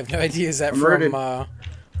move. have no idea. Is that I'm from rooted.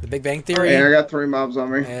 The Big Bang Theory? And I got 3 mobs on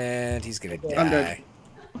me. And he's gonna I'm die. dead.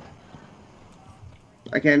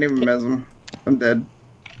 I can't even mez him. I'm dead.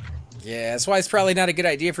 Yeah, that's why it's probably not a good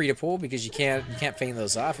idea for you to pull, because you can't feign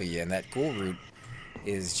those off of you, and that ghoul root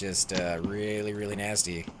is just really, really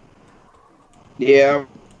nasty. Yeah,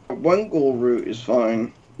 1 ghoul root is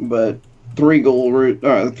fine, but 3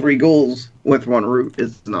 ghouls with 1 root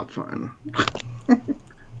is not fine.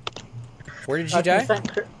 Where did you die?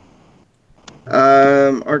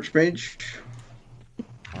 Archmage.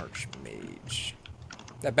 Archmage.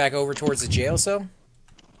 That back over towards the jail cell?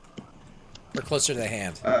 Or closer to the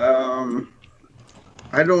hand?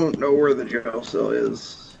 I don't know where the jail cell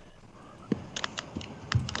is.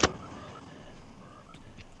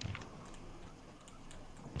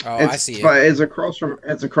 Oh, It's, I see it. It's across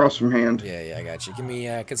from hand. Yeah, yeah, I got you. Give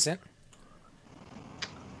me consent.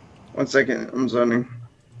 1 second, I'm zoning.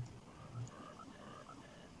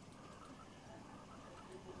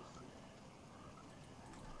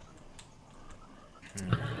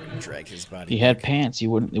 Drag his body. If you had pants, it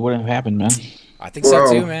wouldn't have happened, man. I think so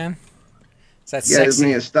Whoa. too, man. It's that You guys sexy,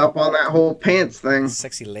 need to stop on that whole pants thing.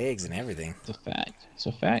 sexy legs and everything. It's a fact. It's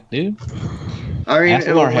a fact, dude. I mean,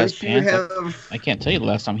 Athalar has unless you pants. have, I can't tell you the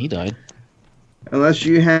last time he died. unless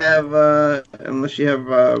you have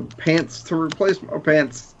pants to replace my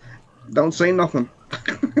pants, don't say nothing.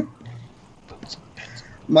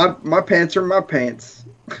 my pants are my pants.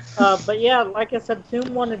 But yeah, like I said,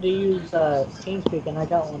 Toom wanted to use TeamSpeak, and I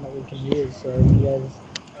got one that we can use. So if you guys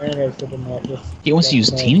are interested in that, just He wants to use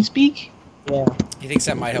TeamSpeak? Yeah. He thinks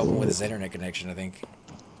that might help him with his internet connection, I think.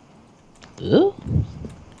 Ugh.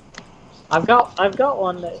 I've got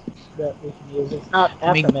one that we can use. It's not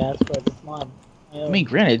Aftermath, but it's mine. I mean,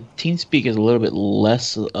 granted, TeamSpeak is a little bit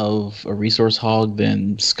less of a resource hog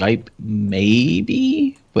than Skype,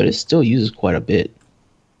 maybe, but it still uses quite a bit.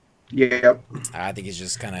 Yep. I think he's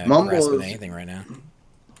just kind of Mumble grasping is- anything right now.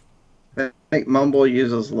 I think Mumble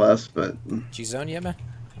uses less, but G-Zone, yeah, man?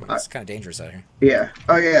 It's kind of dangerous out here. yeah.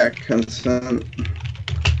 Oh yeah, consent.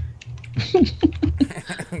 You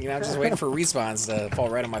know, I'm just waiting for respawns to fall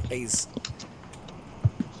right on my face.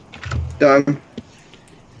 Done.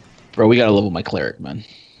 Bro, we gotta level my cleric, man.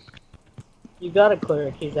 You got a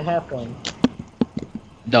cleric. He's a halfling.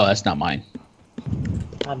 No, that's not mine.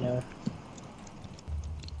 I know.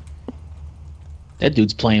 That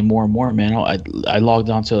dude's playing more and more, man. I logged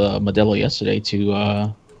onto Modelo yesterday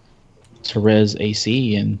to res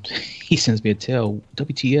AC, and he sends me a tail.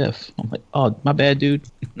 WTF? I'm like, oh, my bad, dude.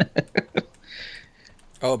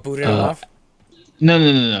 Oh, it booted him off? No.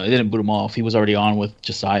 It didn't boot him off. He was already on with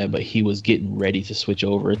Josiah, but he was getting ready to switch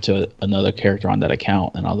over to another character on that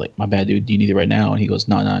account. And I was like, my bad, dude. Do you need it right now? And he goes,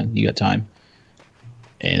 no, you got time.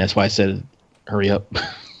 And that's why I said, hurry up.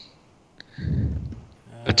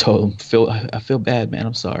 I told him, I feel bad, man.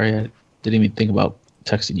 I'm sorry. I didn't even think about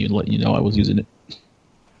texting you and letting you know I was using it.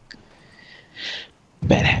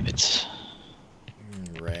 Bad habits.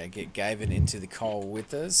 Right, get Guyvan into the call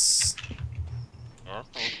with us. Yes,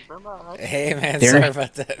 thank you very much. Hey, man, There- sorry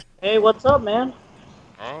about that. Hey, what's up, man?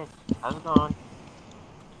 Hey, how's it going?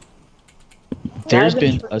 There's I've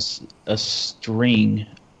been a string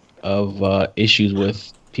of issues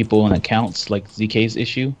with people and accounts, like ZK's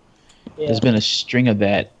issue. Yeah. There's been a string of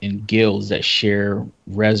that in guilds that share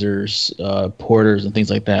resers, porters, and things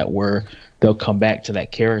like that, where they'll come back to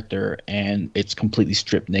that character and it's completely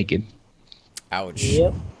stripped naked. Ouch.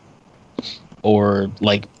 Yep. Or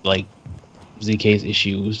like ZK's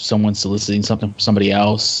issue, someone soliciting something from somebody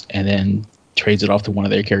else and then trades it off to one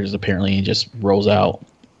of their characters apparently and just rolls out.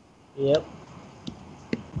 Yep.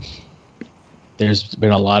 There's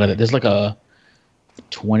been a lot of it. There's like a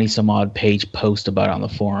 20 some odd page post about it on the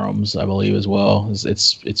forums, I believe, as well.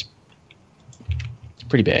 It's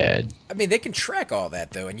pretty bad. I mean, they can track all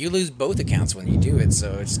that, though, and you lose both accounts when you do it,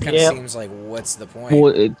 so it just kind of Yep. seems like, what's the point? Well,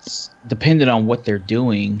 it's dependent on what they're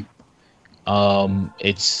doing.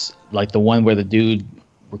 It's like the one where the dude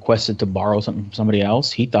requested to borrow something from somebody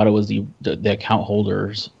else. He thought it was the account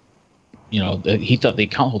holders. You know, he thought the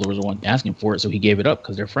account holder was the one asking for it, so he gave it up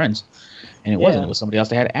because they're friends. And it wasn't. It was somebody else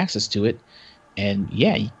that had access to it. And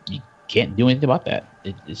yeah, you can't do anything about that.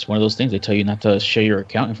 It's one of those things. They tell you not to share your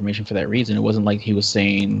account information for that reason. It wasn't like he was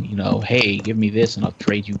saying, you know, hey, give me this and I'll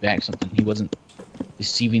trade you back something. He wasn't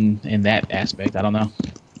deceiving in that aspect. I don't know.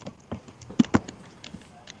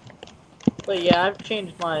 But yeah, I've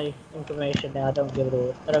changed my information now. I don't give it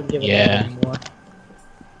away Yeah. anymore.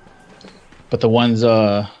 But the ones,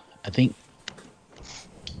 I think,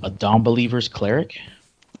 a Dawn Believer's Cleric,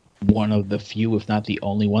 one of the few, if not the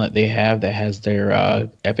only one that they have that has their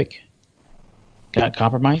epic, got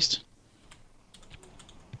compromised.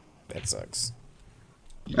 That sucks.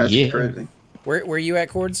 That's yeah. crazy. Where are you at,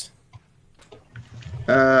 Cords?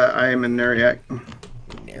 I am in Neriac.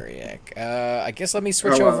 Neriac. I guess let me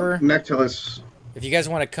switch over. Nectilus. If you guys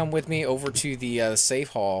want to come with me over to the safe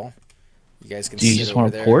hall, you guys can Do you sit just over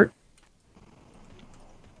want there. to port?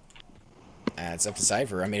 It's up to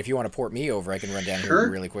Cypher. I mean, if you want to port me over, I can run down Sure.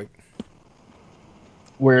 here really quick.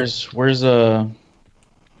 Where's Demira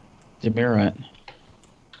at?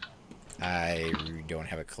 I don't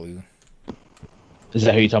have a clue. Is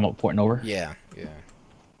that who you're talking about porting over? Yeah. Yeah,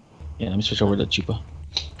 let me switch over to Chupa.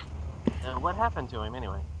 What happened to him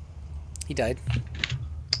anyway? He died.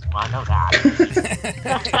 Well, I know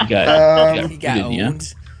that. You got, He got rooted, yeah?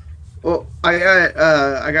 owned. Well,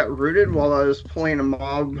 I got rooted while I was playing a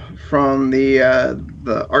mob from the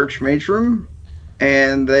Archmage room,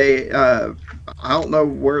 and they I don't know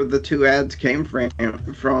where the two ads came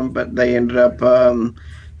from, but they ended up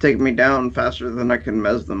taking me down faster than I could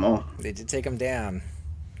mez them all. They did take him down.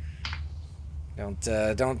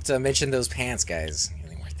 Don't mention those pants, guys.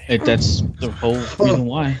 They weren't there. That's the whole reason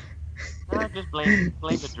why. Just blame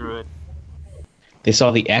the druid. They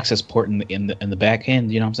saw the access port in the back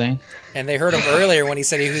end. You know what I'm saying? And they heard him earlier when he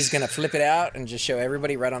said he was going to flip it out and just show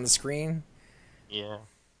everybody right on the screen. Yeah.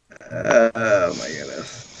 Oh my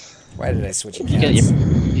goodness. Why did I switch You got cats?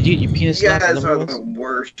 your penis You slap in guys the are balls? the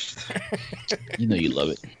worst. You know you love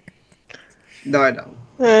it. No, I don't.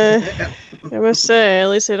 I must say, at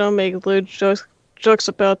least they don't make lewd jokes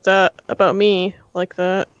about me like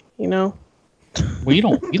that. You know. Well, you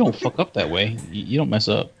don't fuck up that way. You don't mess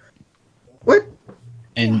up. What?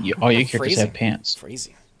 And all your characters Phrasing. have pants.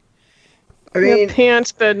 Crazy. I I mean, have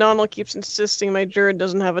pants, but Nonal keeps insisting my druid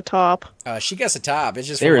doesn't have a top. She gets a top. It's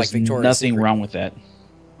just There from, like, is Victoria's nothing Secret. wrong with that.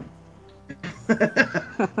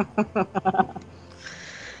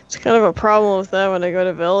 It's kind of a problem with that when I go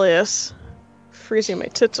to Velius. Freezing my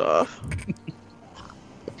tits off.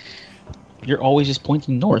 You're always just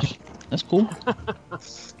pointing north. That's cool.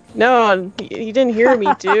 No, you didn't hear me,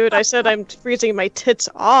 dude. I said I'm freezing my tits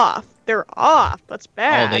off. They're off. That's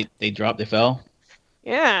bad. Oh, they dropped. They fell.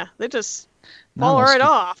 Yeah, they just No, fall I'll right scoop-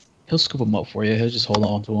 off. He'll scoop them up for you. He'll just hold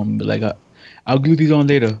on to them and be like, "I'll glue these on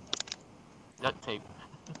later." Duct tape.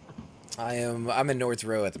 I'm in North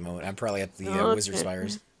Row at the moment. I'm probably at the Okay. Wizard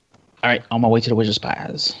Spires. All right, on my way to the Wizard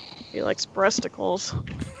Spires. He likes breasticles.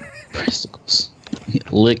 Breasticles.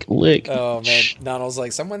 Lick. Oh man, Donald's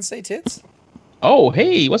like, someone say tits? Oh,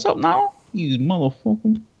 hey, what's up now? You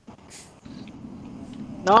motherfucker.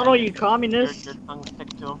 Not you communist. Your tongue stick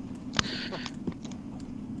to him.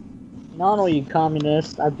 Not you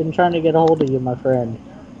communist. I've been trying to get a hold of you, my friend.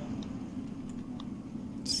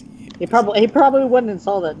 He probably went and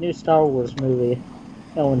saw that new Star Wars movie.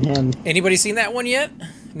 Knowing him. Anybody seen that one yet?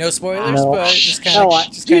 No spoilers, No. but just kind No,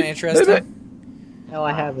 of interesting. No,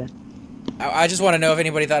 I haven't. I just want to know if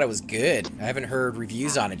anybody thought it was good. I haven't heard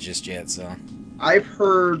reviews on it just yet, so. I've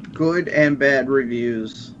heard good and bad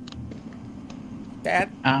reviews. That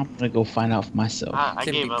I'm gonna go find out for myself. I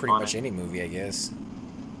can gave be up pretty on much it. any movie, I guess.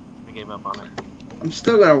 I gave up on it. I'm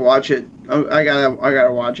still gonna watch it. I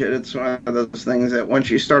gotta watch it. It's one of those things that once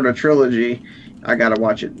you start a trilogy, I gotta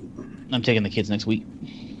watch it. I'm taking the kids next week.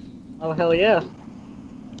 Oh hell yeah!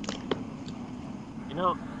 You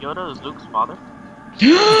know, Yoda is Luke's father.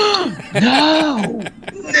 No!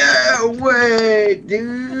 No way,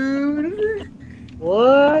 dude.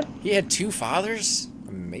 What? He had two fathers?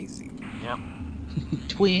 Amazing. Yep.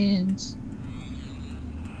 Twins.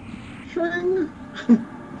 Shring.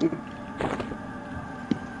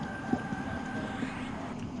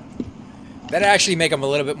 That'd actually make him a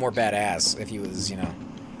little bit more badass if he was, you know,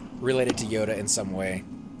 related to Yoda in some way.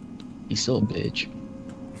 He's still a bitch.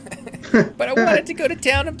 But I wanted to go to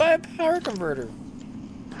town and buy a power converter.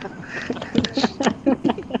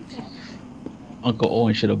 Uncle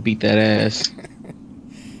Owen should have beat that ass.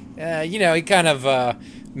 You know, he kind of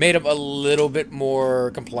made him a little bit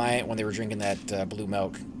more compliant when they were drinking that blue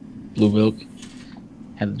milk. Blue milk.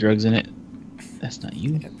 Had the drugs in it. That's not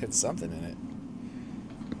you. It had something in it.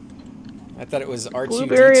 I thought it was R2-D2.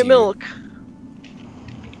 Blueberry milk.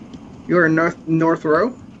 You're in North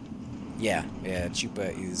Row. Yeah,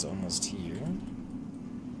 Chupa is almost here.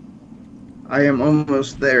 I am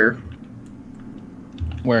almost there.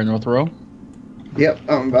 Where, in North Row? Yep,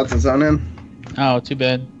 I'm about to zone in. Oh, too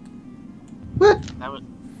bad. What? That would,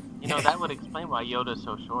 that would explain why Yoda's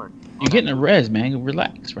so short. You're getting a res, man.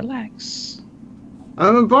 Relax.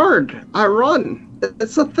 I'm a bard. I run.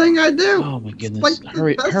 It's a thing I do. Oh my goodness. It's like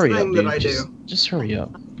the best hurry up, thing dude. that I Just hurry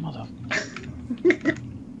up. Mother.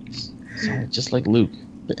 Sorry, just like Luke.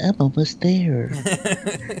 But I'm almost there.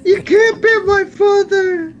 You can't be my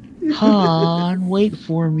father. Han, wait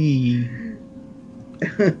for me.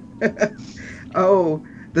 Oh,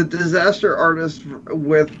 the disaster artist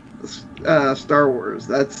with Star Wars.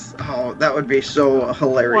 That would be so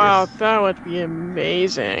hilarious. Wow, that would be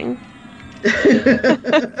amazing.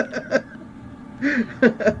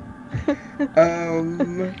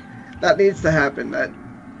 That needs to happen.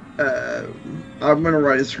 I'm gonna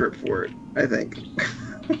write a script for it, I think.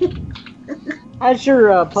 How's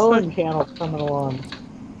your poem channel coming along?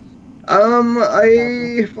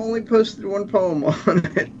 I've only posted one poem on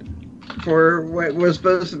it for what was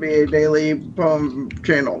supposed to be a daily poem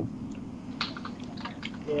channel.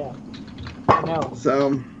 Yeah, I know.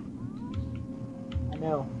 So, I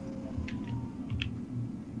know.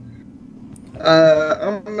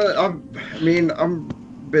 I'm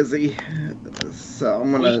busy, so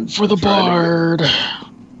I'm gonna Wait for the try to- bard.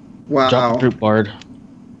 Wow. Drop the group bard.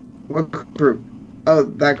 What group? Oh,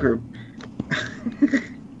 that group.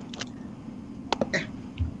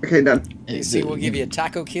 Okay, done. You see, we'll give you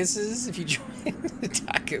taco kisses if you join.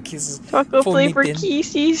 Taco kisses. Taco For me, flavored Ben.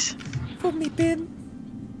 kisses. For me, Ben.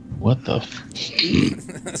 What the?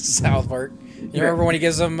 South Park. You remember when he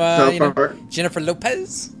gives them, Jennifer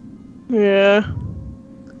Lopez? Yeah.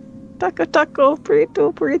 Taco, taco,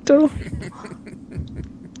 burrito, burrito.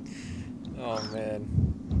 Oh, man.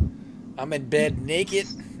 I'm in bed naked.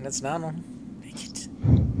 That's normal. Naked.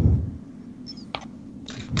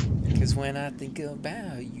 Because when I think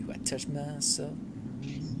about you, I touch myself.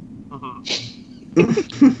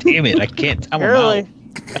 Damn it! I can't tell him Apparently,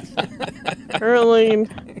 out. apparently,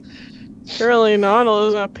 Nonal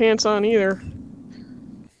doesn't have pants on either.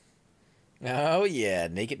 Oh, yeah.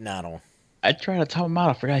 Naked Nonal. I tried to tell him out.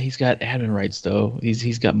 I forgot he's got admin rights though.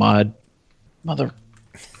 He's got mod. Mother.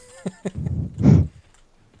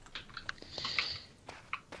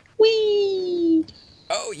 Whee!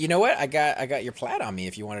 Oh, you know what? I got your plat on me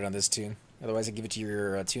if you want it on this tune. Otherwise, I give it to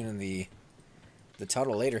your tune in the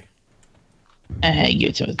tunnel later. Give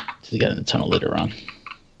it to the guy in the tunnel later on.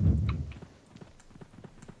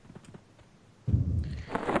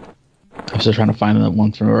 I'm still trying to find that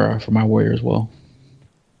one for my warrior as well.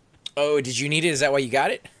 Oh, did you need it? Is that why you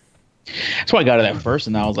got it? That's why I got it at first,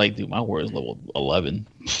 and I was like, dude, my warrior's level 11.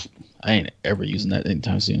 I ain't ever using that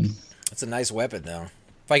anytime soon. It's a nice weapon, though.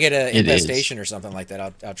 If I get an infestation or something like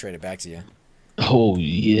that, I'll trade it back to you. Oh,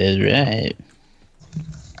 yeah, right.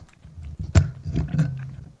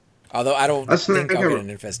 Although I don't think I'll get an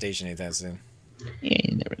infestation anytime soon. Yeah,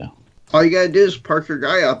 you never know. All you gotta do is park your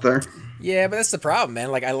guy out there. Yeah, but that's the problem,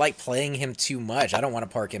 man. Like, I like playing him too much. I don't want to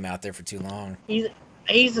park him out there for too long.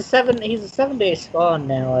 He's a 7-day spawn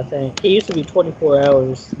now, I think. He used to be 24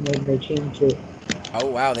 hours, and then they changed it. Oh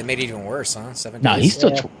wow, they made it even worse, huh? 7 days. No, he's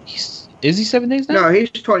still. Is he 7 days now? No,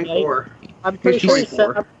 he's 24. I'm pretty He's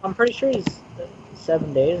sure 24. I'm pretty sure he's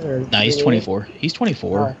 7 days or. No, he's 24. He's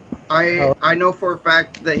 24. I know for a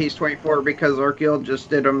fact that he's 24 because our guild just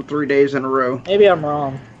did him 3 days in a row. Maybe I'm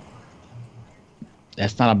wrong.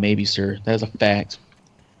 That's not a maybe, sir. That's a fact.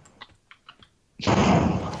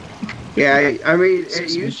 Yeah, I mean,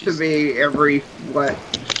 it used to be every,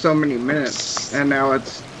 so many minutes, and now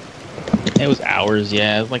it's... It was hours,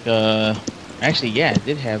 yeah. It was like actually, yeah, it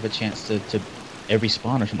did have a chance to every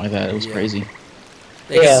spawn or something like that. It was crazy.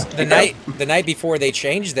 Yeah. The night before they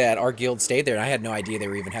changed that, our guild stayed there, and I had no idea they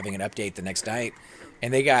were even having an update the next night.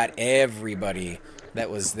 And they got everybody that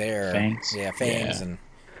was there. Fangs. Yeah, Fangs. Yeah. And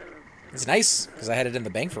it's nice, because I had it in the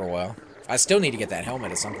bank for a while. I still need to get that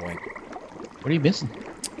helmet at some point. What are you missing?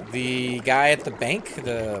 The guy at the bank,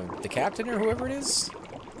 the captain or whoever it is.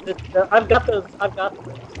 I've got those. I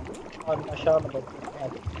shot them.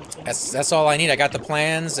 That's all I need. I got the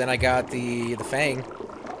plans and I got the Fang. You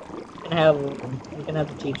can have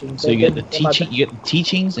the teachings. So you get the teaching. You get the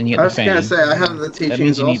teachings and you get the Fang. I was gonna say I have the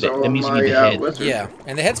teachings also. That means you need the head. Wizard. Yeah,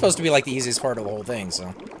 and the head's supposed to be like the easiest part of the whole thing.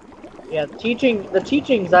 So. Yeah, the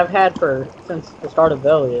teachings I've had since the start of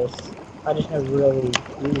Velius. I just never really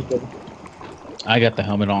used them. I got the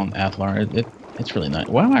helmet on Athlar. It's really nice.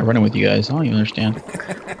 Why am I running with you guys? I don't even understand.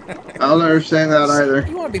 I don't understand that either.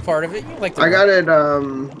 You want to be part of it? You like? I got it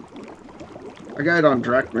on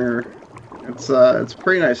Drakmir. It's a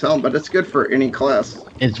pretty nice helmet, but it's good for any class.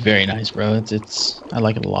 It's very nice, bro. I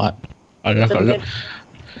like it a lot.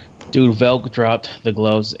 Dude, Velk dropped the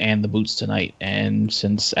gloves and the boots tonight, and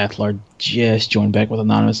since Athlar just joined back with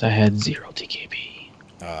Anonymous, I had 0 TKP.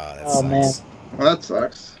 That sucks. Man. Well, that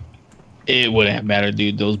sucks. It wouldn't have mattered,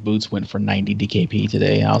 dude. Those boots went for 90 DKP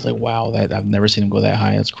today, and I was like, wow, I've never seen them go that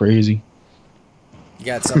high. That's crazy. You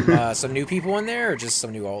got some new people in there, or just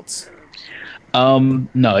some new alts?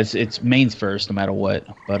 No, it's mains first, no matter what.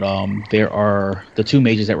 But there are the 2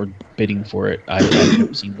 mages that were bidding for it. I've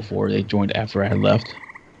never seen before. They joined after I had left.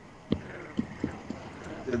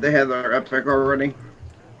 Did they have their epic already?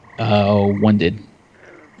 One did,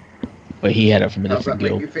 but he had it from a How's different that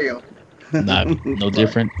make guild. you feel? No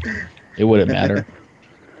different. It wouldn't matter.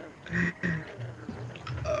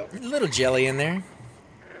 A little jelly in there.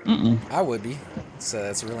 Mm-mm. I would be. It's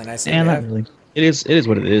a really nice thing. Yeah, not really. It is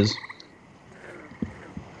what it is.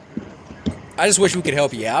 I just wish we could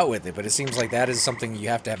help you out with it, but it seems like that is something you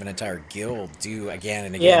have to have an entire guild do again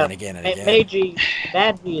and again and again and again.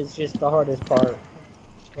 Magi is just the hardest part.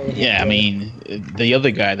 Yeah, I mean, the other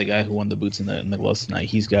guy, the guy who won the boots and the gloves tonight,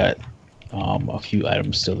 he's got a few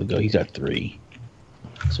items still to go. He's got 3.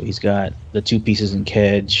 So he's got the 2 pieces in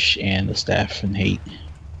Kedge and the staff in Hate.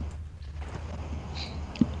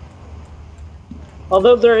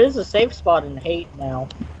 Although there is a safe spot in Hate now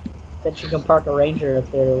that you can park a ranger if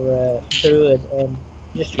they're druid and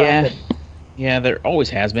just track it. Yeah, there always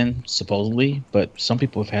has been, supposedly, but some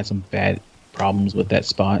people have had some bad problems with that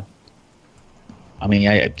spot. I mean,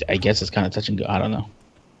 I guess it's kind of touch and go. I don't know.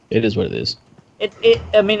 It is what it is.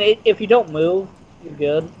 I mean, if you don't move, you're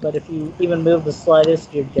good. But if you even move the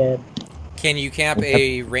slightest, you're dead. Can you camp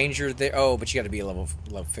a ranger there? Oh, but you got to be a level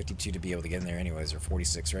 52 to be able to get in there anyways, or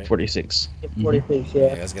 46, right? 46. Yeah, 46,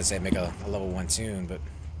 yeah. I was gonna say make a level 1 tune, but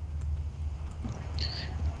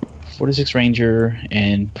 46 ranger,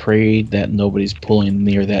 and pray that nobody's pulling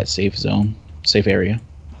near that safe area.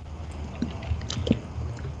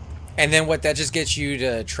 and then what? That just gets you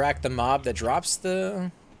to track the mob that drops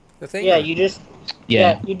the thing. Yeah, or- you just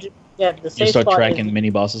Yeah, the safe you start spot tracking is, mini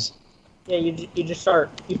bosses. yeah, you just start,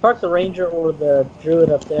 you park the ranger or the druid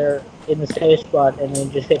up there in the safe spot, and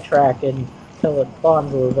then just hit track until it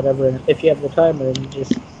spawns or whatever. And if you have the timer, and you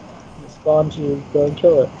just it spawns, you go and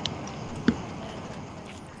kill it.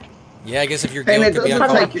 Yeah, I guess if your And guild it could be doesn't on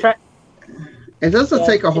call. take it doesn't Yeah,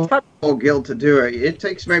 take a it's whole guild to do it. It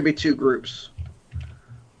takes maybe 2 groups.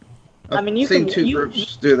 I mean, you I've seen can 2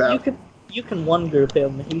 groups do that. You can one group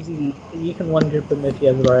him easy. You can one group him if you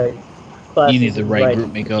have the right classes. You need the and right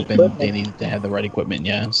group makeup, and equipment. they need to have the right equipment.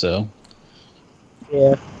 Yeah, so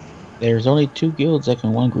Yeah. there's only 2 guilds that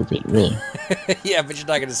can one group it, really. Yeah, but you're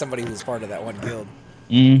talking to somebody who's part of that one guild.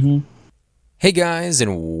 Mm-hmm. Hey guys,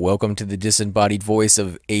 and welcome to the disembodied voice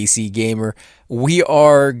of AC Gamer. We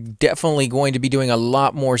are definitely going to be doing a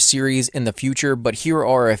lot more series in the future, but here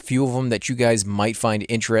are a few of them that you guys might find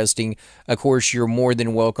interesting. Of course, you're more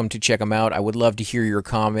than welcome to check them out. I would love to hear your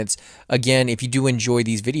comments. Again, if you do enjoy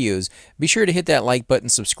these videos, be sure to hit that like button,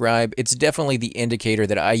 subscribe. It's definitely the indicator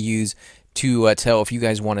that I use to tell if you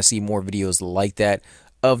guys want to see more videos like that,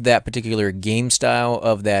 of that particular game style,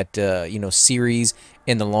 of that series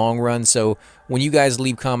in the long run. So when you guys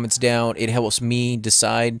leave comments down, it helps me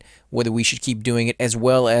decide whether we should keep doing it, as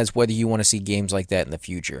well as whether you want to see games like that in the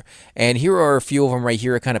future. And here are a few of them right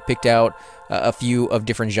here. I kind of picked out a few of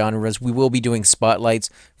different genres. We will be doing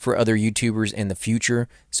spotlights for other YouTubers in the future.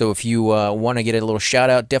 So if you want to get a little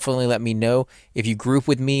shout out, definitely let me know. If you group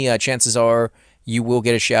with me, chances are you will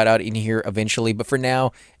get a shout out in here eventually. But for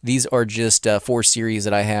now, these are just 4 series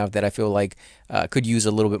that I have that I feel like could use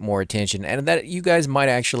a little bit more attention, and that you guys might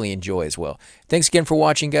actually enjoy as well. Thanks again for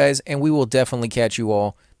watching, guys, and we will definitely catch you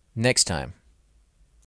all next time.